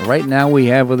Barnett. Right now we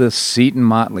have with us Seton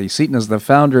Motley. Seton is the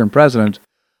founder and president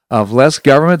of Less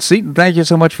Government. Seton, thank you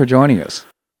so much for joining us.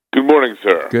 Good morning,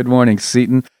 sir. Good morning,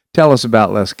 Seton. Tell us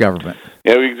about Less Government.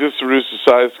 Yeah, we exist to reduce the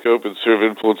size, scope, and sphere of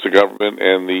influence of government,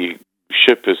 and the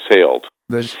ship has sailed.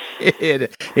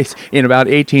 It's in about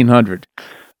 1800.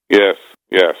 Yes.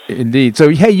 Indeed. So,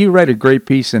 hey, you read a great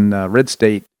piece in Red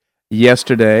State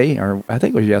yesterday, or I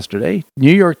think it was yesterday.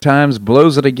 New York Times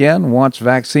blows it again, wants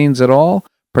vaccines at all,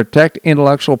 protect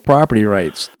intellectual property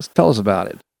rights. Tell us about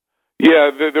it.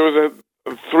 Yeah, there was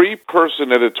a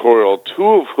 3-person editorial, 2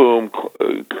 of whom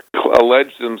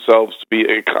alleged themselves to be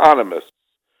economists,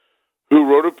 who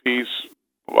wrote a piece.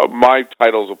 My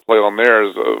title's a play on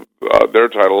theirs, their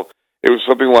title, it was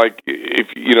something like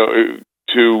if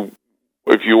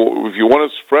you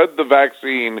want to spread the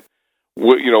vaccine,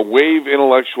 waive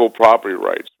intellectual property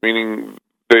rights, meaning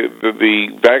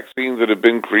the vaccines that have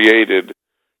been created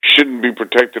shouldn't be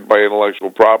protected by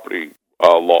intellectual property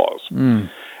laws.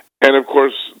 And of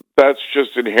course, that's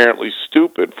just inherently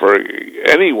stupid for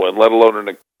anyone, let alone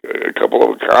a couple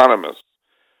of economists.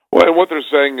 Well, and what they're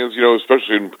saying is,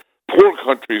 especially in poor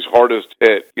countries hardest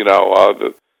hit,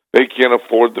 they can't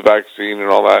afford the vaccine and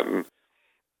all that. And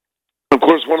of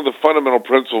course, one of the fundamental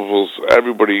principles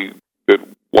everybody that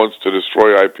wants to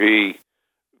destroy IP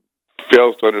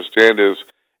fails to understand is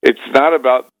it's not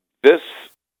about this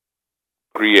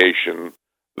creation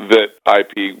that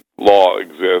IP law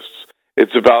exists.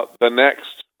 It's about the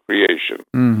next creation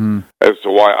as to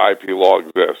why IP law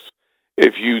exists.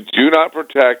 If you do not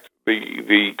protect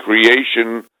the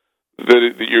creation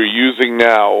that you're using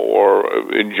now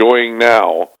or enjoying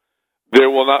now, there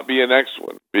will not be a next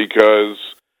one, because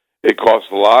it costs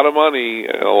a lot of money,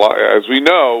 and as we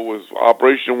know, with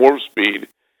Operation Warp Speed,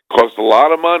 cost a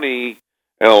lot of money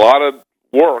and a lot of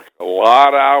work, a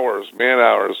lot of hours, man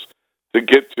hours, to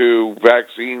get to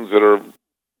vaccines that are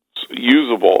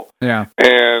usable. Yeah.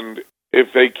 And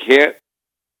if they can't,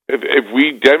 if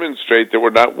we demonstrate that we're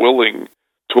not willing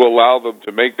to allow them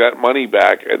to make that money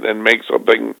back and then make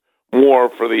something more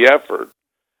for the effort,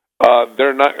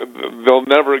 they're not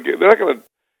going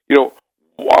to,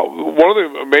 one of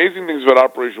the amazing things about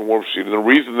Operation Warp Speed, and the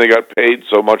reason they got paid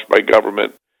so much by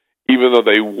government, even though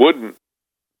they wouldn't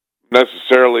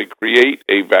necessarily create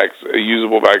a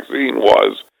usable vaccine,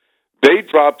 was they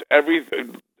dropped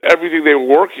everything they were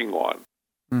working on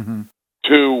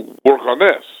to work on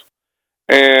this.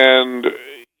 And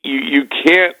you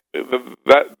can't,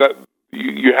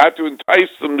 you have to entice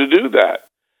them to do that.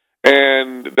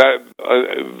 And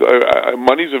that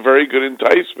money's a very good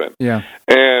enticement. Yeah.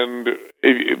 And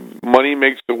if money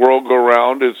makes the world go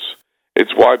round,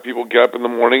 it's why people get up in the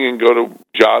morning and go to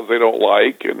jobs they don't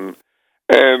like, and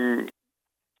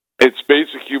it's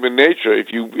basic human nature.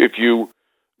 If you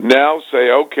now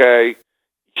say, okay,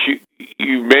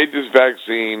 you made this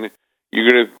vaccine, you're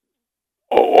going to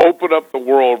open up the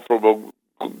world from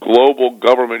a global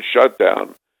government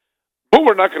shutdown, but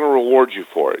we're not going to reward you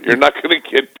for it. You're not going to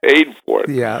get paid for it.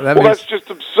 Yeah, that's just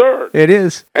absurd. It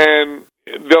is. And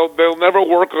they'll never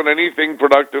work on anything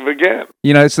productive again.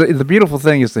 It's the beautiful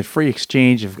thing is the free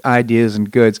exchange of ideas and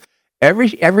goods.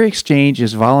 Every exchange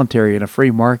is voluntary in a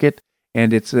free market,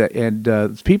 and it's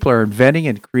people are inventing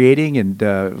and creating and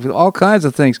all kinds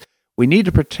of things. We need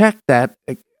to protect that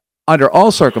under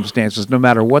all circumstances, no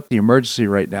matter what the emergency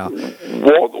right now.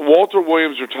 Walter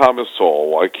Williams or Thomas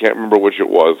Sowell, I can't remember which it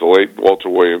was, the late Walter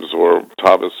Williams or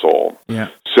Thomas Sowell,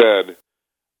 said,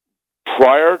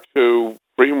 prior to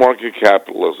free market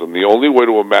capitalism, the only way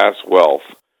to amass wealth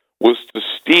was to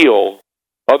steal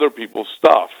other people's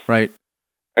stuff. Right.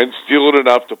 And steal it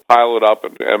enough to pile it up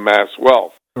and amass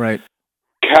wealth. Right.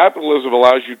 Capitalism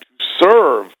allows you to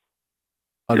serve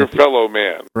your fellow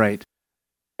man. Right.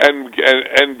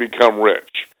 And become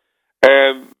rich.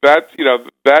 And that's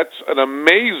an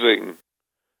amazing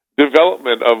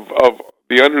development of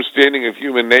the understanding of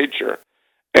human nature.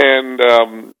 And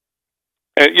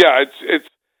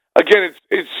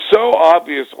it's so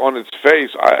obvious on its face.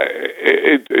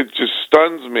 It just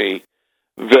stuns me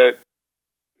that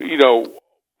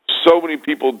so many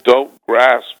people don't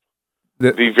grasp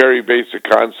the very basic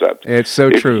concept. It's so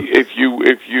true. If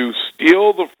you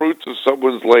steal the fruits of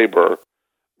someone's labor,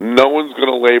 no one's going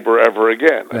to labor ever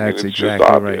again. That's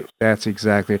exactly right. That's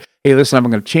exactly. Hey, listen,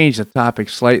 I'm going to change the topic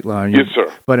slightly on you. Yes,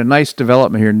 sir. But a nice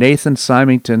development here. Nathan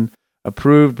Symington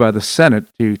approved by the Senate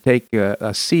to take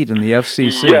a seat in the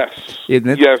FCC. Yes.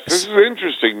 Yes, this is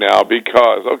interesting now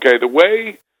because, the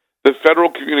way the Federal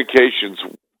Communications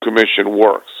Commission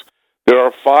works, there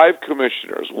are 5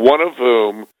 commissioners, one of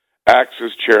whom acts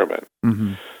as chairman.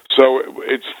 Mm-hmm. So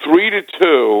it's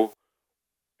 3-2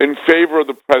 in favor of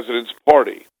the president's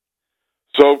party.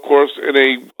 So, of course, in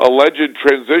a alleged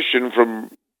transition from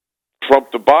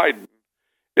Trump to Biden,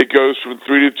 it goes from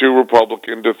 3-2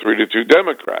 Republican to 3-2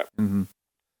 Democrat. Mm-hmm.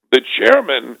 The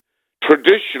chairman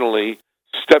traditionally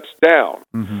steps down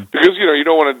because, you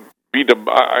don't want to be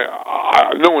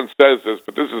no one says this,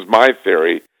 but this is my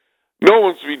theory. No one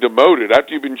wants to be demoted.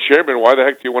 After you've been chairman, why the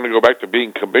heck do you want to go back to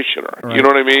being commissioner? Right. You know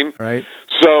what I mean? Right.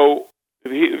 So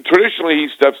traditionally he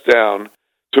steps down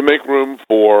to make room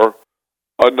for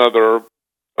another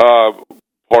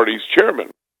party's chairman.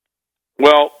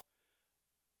 Well,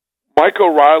 Mike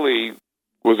O'Reilly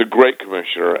was a great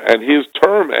commissioner, and his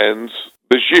term ends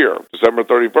this year, December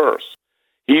 31st.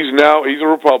 He's a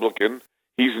Republican.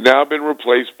 He's now been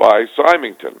replaced by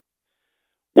Symington.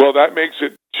 Well, that makes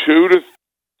it 3-2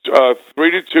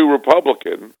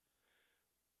 Republican.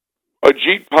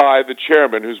 Ajit Pai, the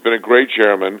chairman, who's been a great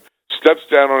chairman, steps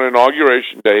down on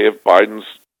Inauguration Day if Biden's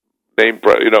named,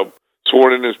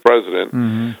 sworn in as president.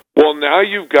 Mm-hmm. Well, now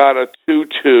you've got a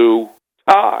 2-2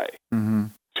 tie. Mm-hmm.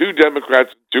 2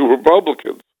 Democrats and 2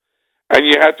 Republicans. And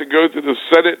you have to go through the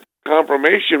Senate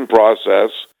confirmation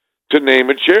process to name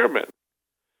a chairman.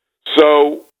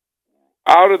 So,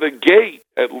 out of the gate,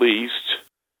 at least,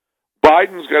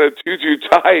 Biden's got a 2-2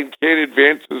 tie and can't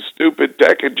advance his stupid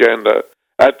tech agenda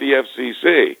at the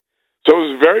FCC. So it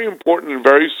was a very important and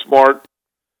very smart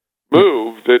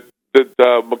move that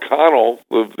McConnell,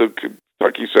 the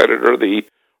Kentucky senator, the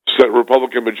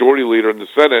Republican majority leader in the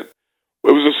Senate,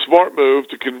 it was a smart move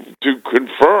to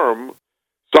confirm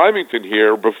Symington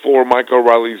here before Mike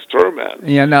O'Reilly's term ends.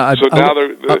 Yeah, now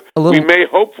we may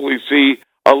hopefully see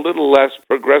a little less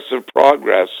progressive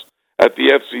progress at the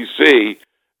FCC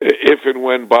if and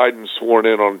when Biden's sworn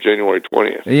in on January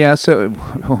 20th. Yeah, so,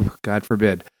 God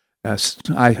forbid. I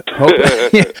hope.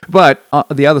 But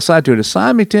the other side to it is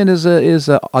Symington is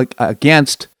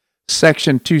against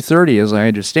Section 230, as I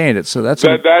understand it. So again,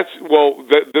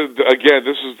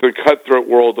 this is the cutthroat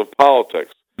world of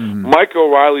politics. Mm-hmm. Mike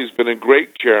O'Reilly's been a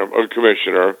great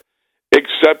commissioner,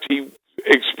 except he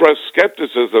expressed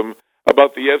skepticism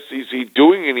about the FCC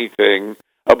doing anything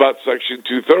about Section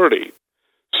 230.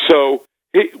 So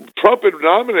Trump had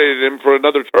nominated him for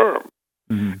another term.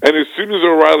 Mm-hmm. And as soon as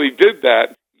O'Reilly did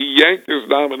that, he yanked his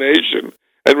nomination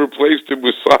and replaced him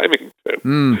with Symington.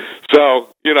 Mm. So,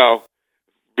 you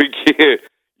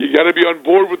got to be on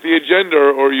board with the agenda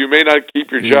or you may not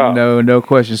keep your job. No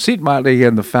question. Seton Motley,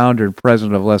 again, the founder and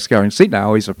president of Less Government. Seton, I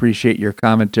always appreciate your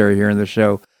commentary here in the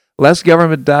show.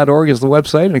 LessGovernment.org is the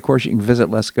website, and of course you can visit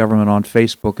Less Government on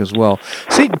Facebook as well.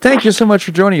 Seton, thank you so much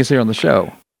for joining us here on the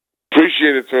show.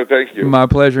 Appreciate it, sir. Thank you. My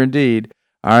pleasure indeed.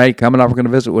 All right, coming up, we're going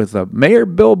to visit with Mayor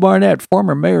Bill Barnett,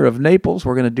 former mayor of Naples.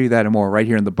 We're going to do that and more right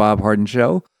here in the Bob Harden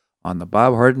Show on the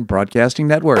Bob Harden Broadcasting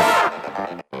Network.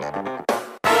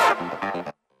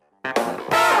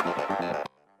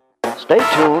 Stay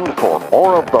tuned for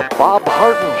more of the Bob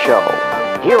Harden Show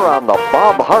here on the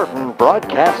Bob Harden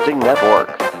Broadcasting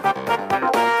Network.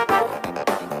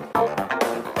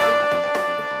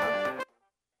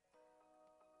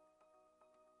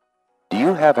 Do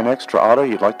you have an extra auto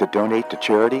you'd like to donate to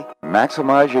charity?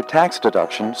 Maximize your tax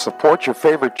deduction, support your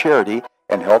favorite charity,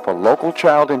 and help a local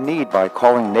child in need by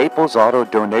calling Naples Auto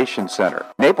Donation Center.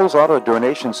 Naples Auto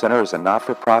Donation Center is a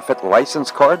not-for-profit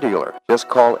licensed car dealer. Just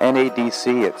call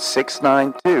NADC at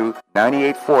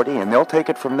 692-9840 and they'll take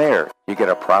it from there. You get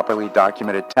a properly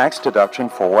documented tax deduction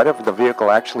for whatever the vehicle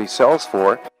actually sells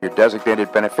for. Your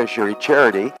designated beneficiary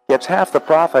charity gets half the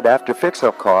profit after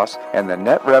fix-up costs, and the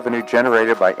net revenue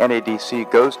generated by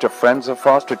NADC goes to Friends of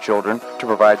Foster Children to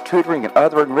provide tutoring and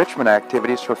other enrichment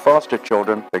activities for foster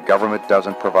children the government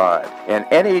doesn't provide. And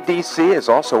NADC is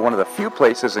also one of the few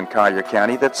places in Collier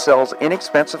County that sells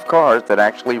inexpensive cars that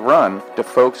actually run to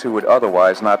folks who would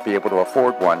otherwise not be able to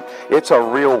afford one. It's a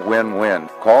real win-win.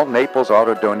 Call Naples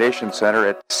Auto Donation Center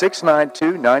at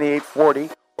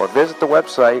 692-9840 or visit the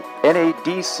website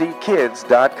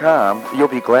nadckids.com. You'll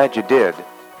be glad you did.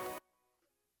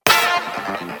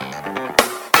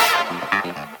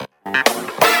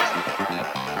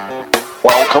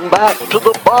 Welcome back to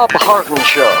the Bob Harden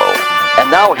Show. And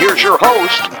now here's your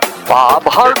host, Bob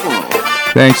Harden.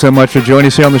 Thanks so much for joining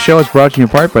us here on the show. It's brought to you in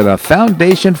part by the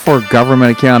Foundation for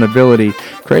Government Accountability,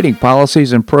 creating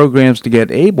policies and programs to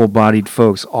get able-bodied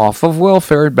folks off of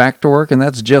welfare and back to work, and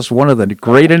that's just one of the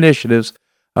great initiatives.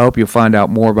 I hope you'll find out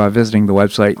more by visiting the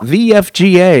website,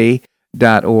 thefga.org.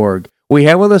 We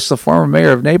have with us the former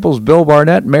mayor of Naples, Bill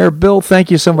Barnett. Mayor Bill,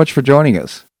 thank you so much for joining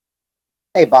us.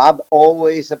 Hey, Bob,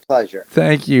 always a pleasure.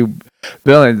 Thank you,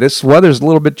 Bill. And this weather's a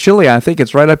little bit chilly. I think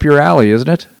it's right up your alley, isn't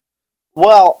it?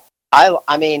 Well,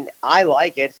 I mean, I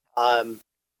like it,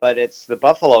 but it's the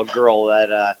Buffalo girl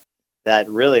that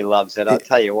really loves it. I'll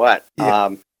tell you what.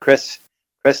 Yeah. Chris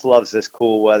loves this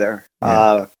cool weather.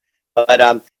 Yeah.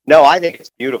 No, I think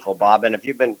it's beautiful, Bob. And if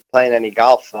you've been playing any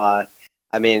golf, I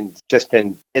mean,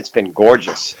 it's been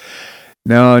gorgeous.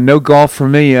 No golf for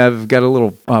me. I've got a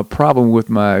little problem with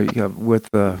my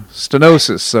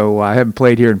stenosis, so I haven't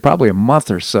played here in probably a month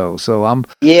or so. So I'm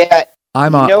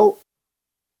on.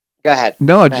 Go ahead.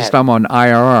 No, I'm on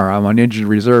IRR. I'm on injured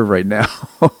reserve right now.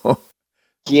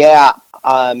 Yeah,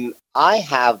 I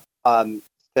have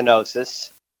stenosis,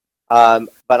 but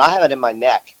I have it in my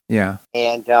neck. Yeah,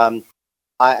 and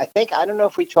I think I don't know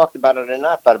if we talked about it or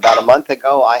not, but about a month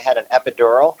ago I had an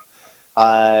epidural.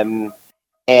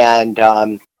 And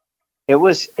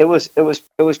was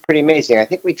pretty amazing. I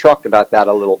think we talked about that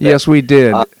a little bit. Yes, we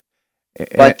did.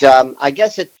 But I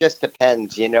guess it just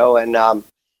depends, you know, and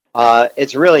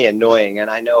it's really annoying. And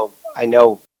I know,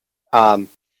 I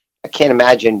can't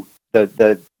imagine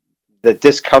the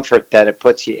discomfort that it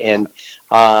puts you in,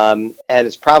 and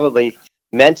it's probably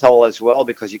mental as well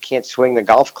because you can't swing the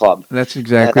golf club. That's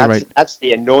exactly right. That's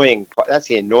the annoying part. That's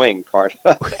the annoying part.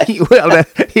 Well,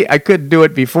 I couldn't do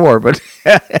it before, but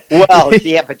well,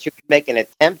 yeah, but you can make an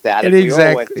attempt at it. We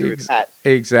all went through that.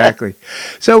 Exactly.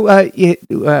 So,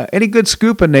 any good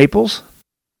scoop in Naples?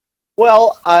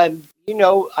 Well, you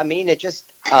know, I mean, it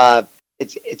just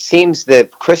it seems the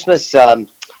Christmas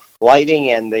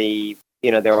lighting and there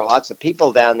were lots of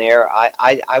people down there.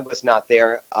 I was not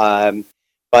there.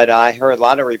 But I heard a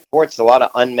lot of reports, a lot of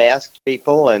unmasked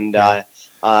people, and I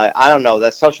don't know,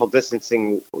 the social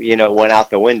distancing, went out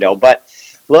the window. But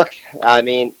look at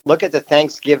the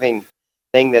Thanksgiving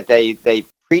thing that they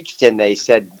preached, and they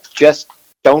said, just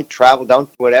don't travel, don't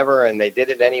whatever, and they did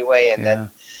it anyway. And then,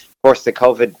 of course, the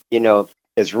COVID,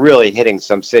 is really hitting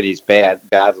some cities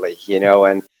badly,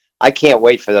 and I can't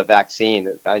wait for the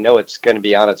vaccine. I know it's going to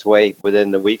be on its way within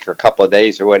the week or a couple of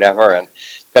days or whatever, and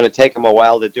it's going to take them a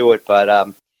while to do it,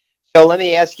 but so let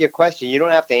me ask you a question. You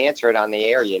don't have to answer it on the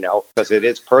air, because it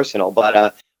is personal.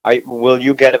 But will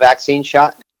you get a vaccine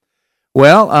shot?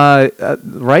 Well,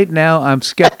 right now I'm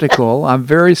skeptical. I'm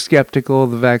very skeptical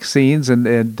of the vaccines.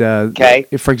 And okay.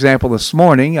 For example, this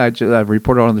morning I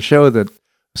reported on the show that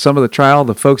some of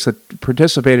the folks that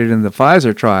participated in the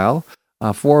Pfizer trial,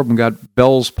 4 of them got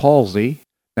Bell's palsy.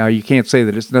 Now, you can't say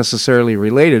that it's necessarily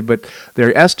related, but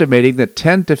they're estimating that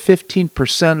 10 to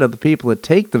 15% of the people that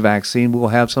take the vaccine will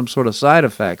have some sort of side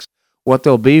effects. What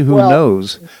they'll be, who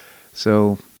knows?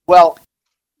 So, well,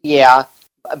 yeah,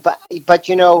 but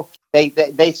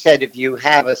they said if you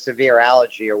have a severe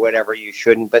allergy or whatever, you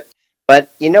shouldn't. But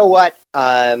you know what?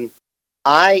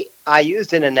 I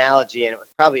used an analogy, and it was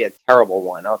probably a terrible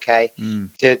one. Okay,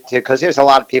 because there's a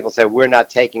lot of people say we're not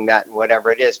taking that and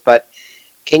whatever it is, but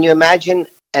can you imagine?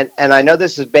 And I know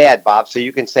this is bad, Bob, so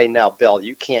you can say no, Bill,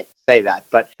 you can't say that.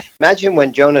 But imagine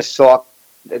when Jonas Salk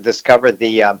discovered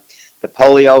the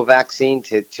polio vaccine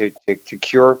to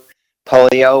cure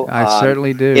polio. I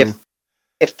certainly do.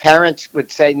 If parents would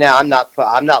say, "No, I'm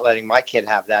not letting my kid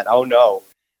have that." Oh no,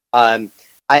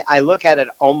 I look at it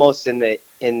almost in the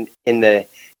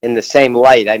same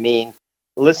light. I mean,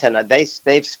 listen,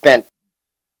 they've spent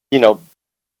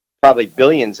probably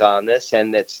billions on this,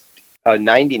 and it's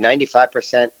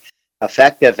 95%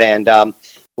 effective. And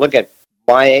look at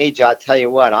my age. I'll tell you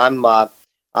what,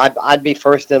 I'd be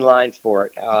first in line for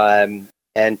it.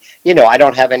 And I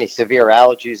don't have any severe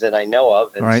allergies that I know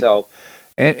of, and so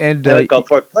and go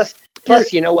for it. Plus,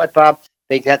 you know what, Bob?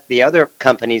 They got the other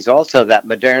companies also. That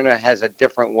Moderna has a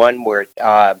different one where it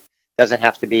doesn't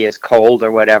have to be as cold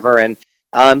or whatever. And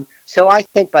so I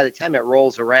think by the time it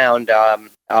rolls around,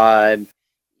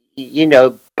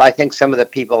 I think some of the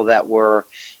people that were,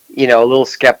 a little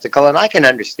skeptical, and I can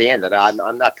understand it. I'm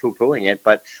not poo-pooing it,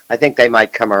 but I think they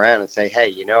might come around and say,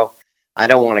 hey, I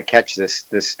don't want to catch this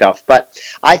stuff. But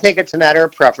I think it's a matter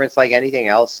of preference like anything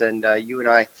else, and you and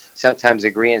I sometimes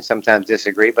agree and sometimes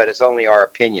disagree, but it's only our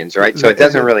opinions, right? So it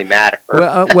doesn't really matter.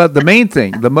 Well,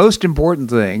 the most important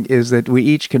thing is that we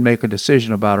each can make a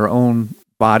decision about our own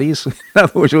bodies.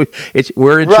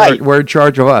 We're in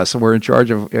charge of us. We're in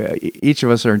charge of each of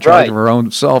us are in charge of our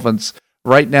own self. And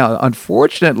right now,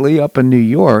 unfortunately, up in New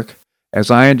York,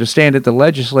 as I understand it, the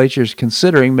legislature is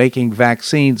considering making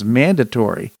vaccines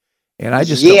mandatory, and I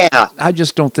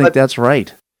just don't think that's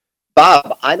right.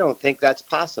 Bob, I don't think that's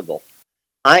possible.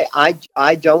 I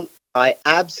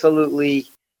absolutely,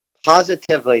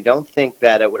 positively don't think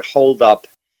that it would hold up.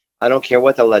 I don't care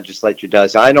what the legislature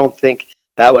does. I don't think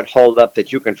that would hold up,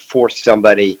 that you can force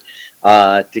somebody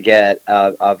to get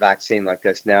a vaccine like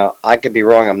this. Now, I could be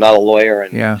wrong. I'm not a lawyer,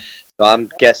 and so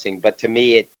I'm guessing. But to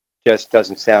me, it just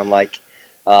doesn't sound like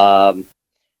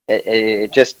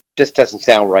it just doesn't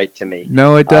sound right to me.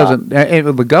 No, it doesn't.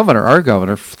 Our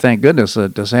governor, thank goodness,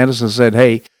 DeSantis has said,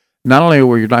 hey, not only are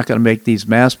we not going to make these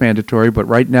masks mandatory, but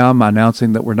right now I'm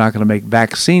announcing that we're not going to make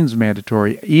vaccines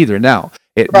mandatory either. Now,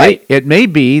 it may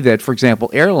be that, for example,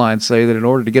 airlines say that in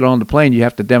order to get on the plane, you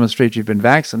have to demonstrate you've been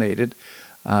vaccinated.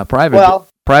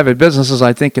 Private businesses,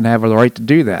 I think, can have the right to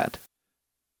do that.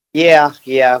 Yeah.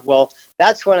 Well,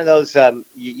 that's one of those,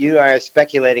 you are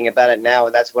speculating about it now,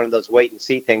 and that's one of those wait and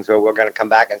see things where we're going to come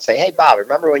back and say, hey, Bob,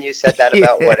 remember when you said that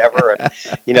about whatever?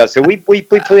 And, so we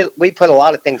put a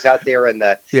lot of things out there in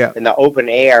the open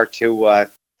air to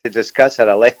discuss at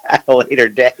a later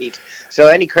date. So,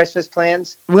 any Christmas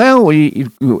plans? Well, we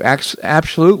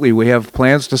absolutely. We have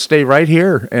plans to stay right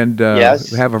here and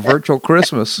have a virtual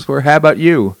Christmas. How about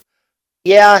you?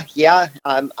 Yeah.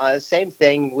 Same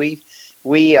thing.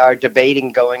 We are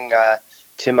debating going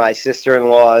to my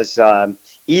sister-in-law's.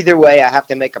 Either way, I have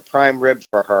to make a prime rib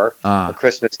for her for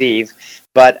Christmas Eve.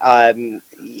 But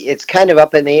it's kind of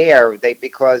up in the air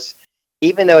because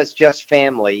even though it's just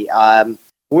family,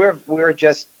 we're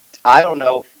just, I don't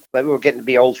know, maybe we're getting to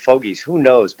be old fogies. Who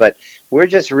knows? But we're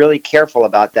just really careful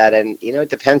about that. And, it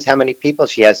depends how many people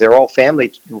she has. They're all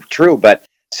family, true, but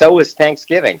so is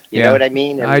Thanksgiving. You know what I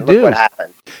mean? And I look do. What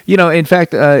happened. In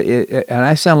fact, and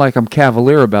I sound like I'm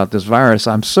cavalier about this virus.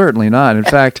 I'm certainly not. In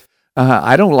fact,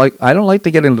 I don't like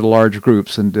to get into large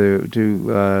groups and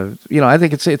I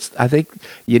think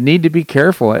you need to be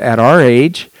careful. At our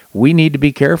age, we need to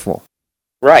be careful.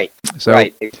 Right. So,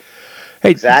 right. Hey,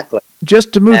 exactly.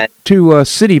 Just to move to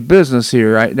city business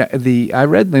here, I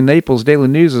read in the Naples Daily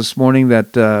News this morning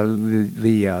that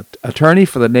the attorney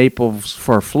for the Naples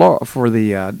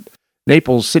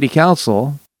Naples City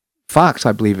Council, Fox,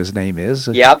 I believe his name is,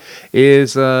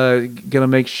 is going to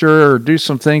make sure or do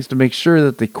some things to make sure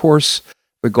that the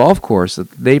golf course at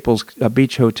the Naples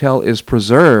Beach Hotel is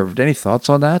preserved. Any thoughts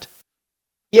on that?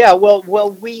 Yeah,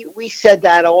 well, we said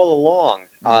that all along,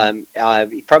 from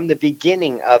the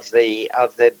beginning of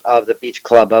the beach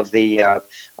club, of the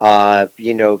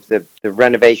the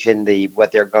renovation,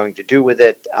 what they're going to do with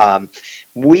it.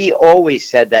 We always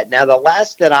said that. Now, the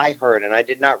last that I heard, and I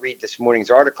did not read this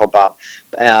morning's article, Bob,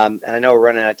 and I know we're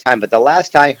running out of time, but the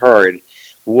last I heard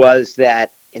was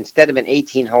that instead of an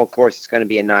 18-hole course, it's going to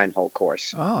be a 9-hole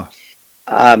course. Oh,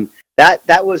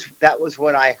 that was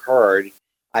what I heard.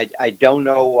 I don't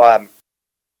know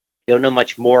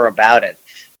much more about it,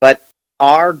 but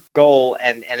our goal,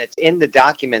 and it's in the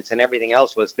documents and everything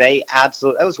else, was that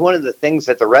was one of the things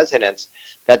that the residents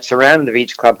that surrounded the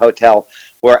Beach Club Hotel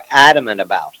were adamant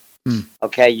about.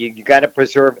 Okay, you got to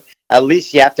preserve, at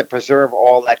least you have to preserve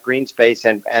all that green space,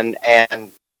 and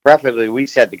preferably, we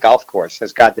said the golf course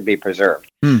has got to be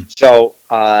preserved. So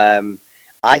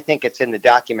I think it's in the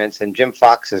documents, and Jim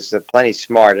Fox is plenty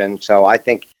smart, and so I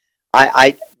think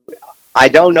I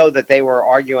don't know that they were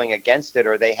arguing against it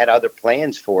or they had other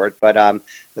plans for it, but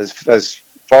as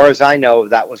far as I know,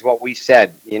 that was what we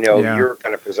said. You're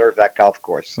going to preserve that golf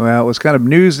course. Well, it was kind of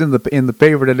news in the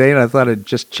paper today, and I thought I'd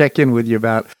just check in with you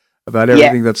about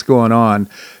everything that's going on.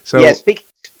 So yeah,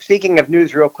 speaking of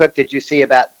news, real quick, did you see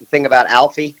the thing about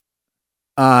Alfie?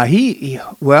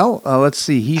 Let's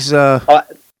see. He's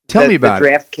tell me about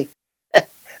it.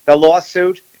 The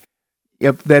lawsuit.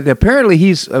 Yep, that apparently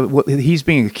he's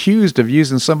being accused of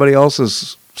using somebody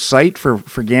else's site for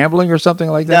gambling or something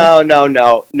like that.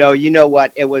 No. You know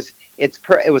what? It was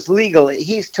legal.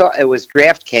 It was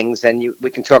DraftKings, and we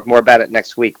can talk more about it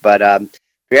next week. But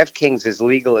DraftKings is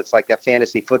legal. It's like that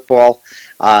fantasy football,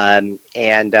 and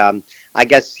I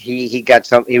guess he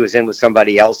was in with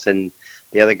somebody else, and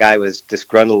the other guy was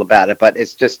disgruntled about it, but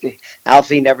it's just,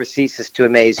 Alfie never ceases to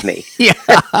amaze me. Yeah,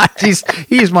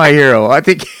 he's my hero. I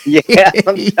think. Yeah,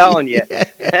 I'm telling you,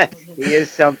 he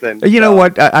is something. You know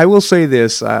what? I will say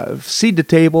this: seed to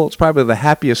table. It's probably the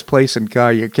happiest place in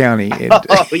Collier County. You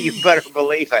better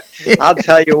believe it. I'll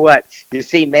tell you what. You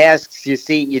see masks.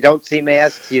 You don't see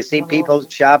masks. You see people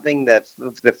shopping. The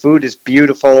food is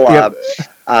beautiful. Yep.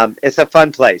 It's a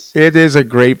fun place. It is a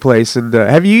great place. And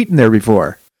have you eaten there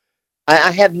before?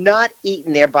 I have not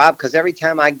eaten there, Bob, because every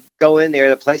time I go in there,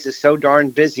 the place is so darn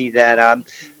busy that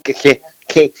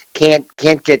can't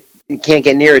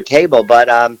get near a table. But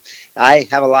I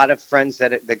have a lot of friends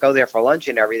that go there for lunch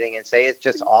and everything, and say it's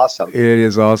just awesome. It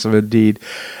is awesome indeed.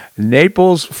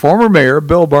 Naples former Mayor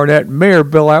Bill Barnett. Mayor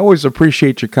Bill, I always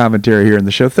appreciate your commentary here in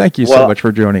the show. Thank you so much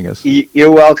for joining us.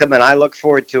 You're welcome, and I look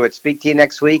forward to it. Speak to you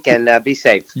next week, and be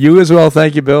safe. You as well.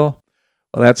 Thank you, Bill.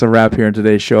 Well, that's a wrap here in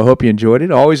today's show. Hope you enjoyed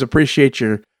it. Always appreciate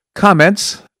your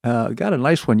comments. Got a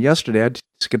nice one yesterday. I just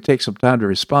could take some time to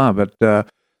respond, but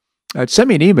send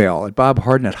me an email at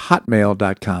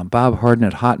bobharden@hotmail.com,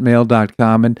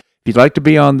 bobharden@hotmail.com. And if you'd like to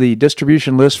be on the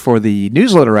distribution list for the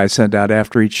newsletter I send out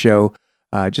after each show,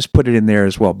 just put it in there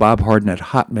as well,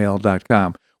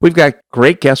 bobharden@hotmail.com. We've got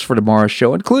great guests for tomorrow's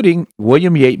show, including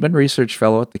William Yateman, Research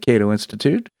Fellow at the Cato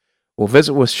Institute. We'll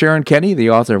visit with Sharon Kenny, the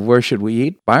author of Where Should We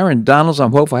Eat? Byron Donalds,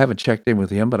 I'm hopeful. I haven't checked in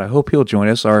with him, but I hope he'll join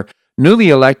us. Our newly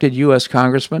elected U.S.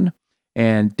 Congressman,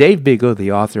 and Dave Bigo,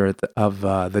 the author of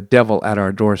The Devil at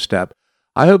Our Doorstep.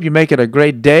 I hope you make it a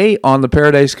great day on the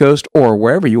Paradise Coast or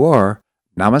wherever you are.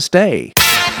 Namaste.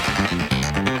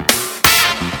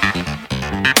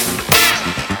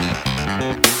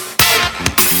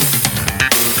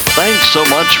 Thanks so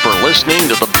much for listening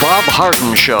to the Bob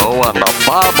Harden Show on the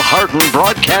Bob Harden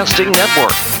Broadcasting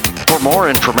Network. For more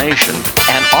information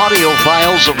and audio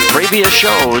files of previous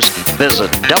shows, visit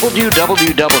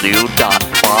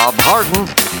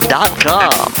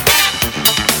www.bobharden.com.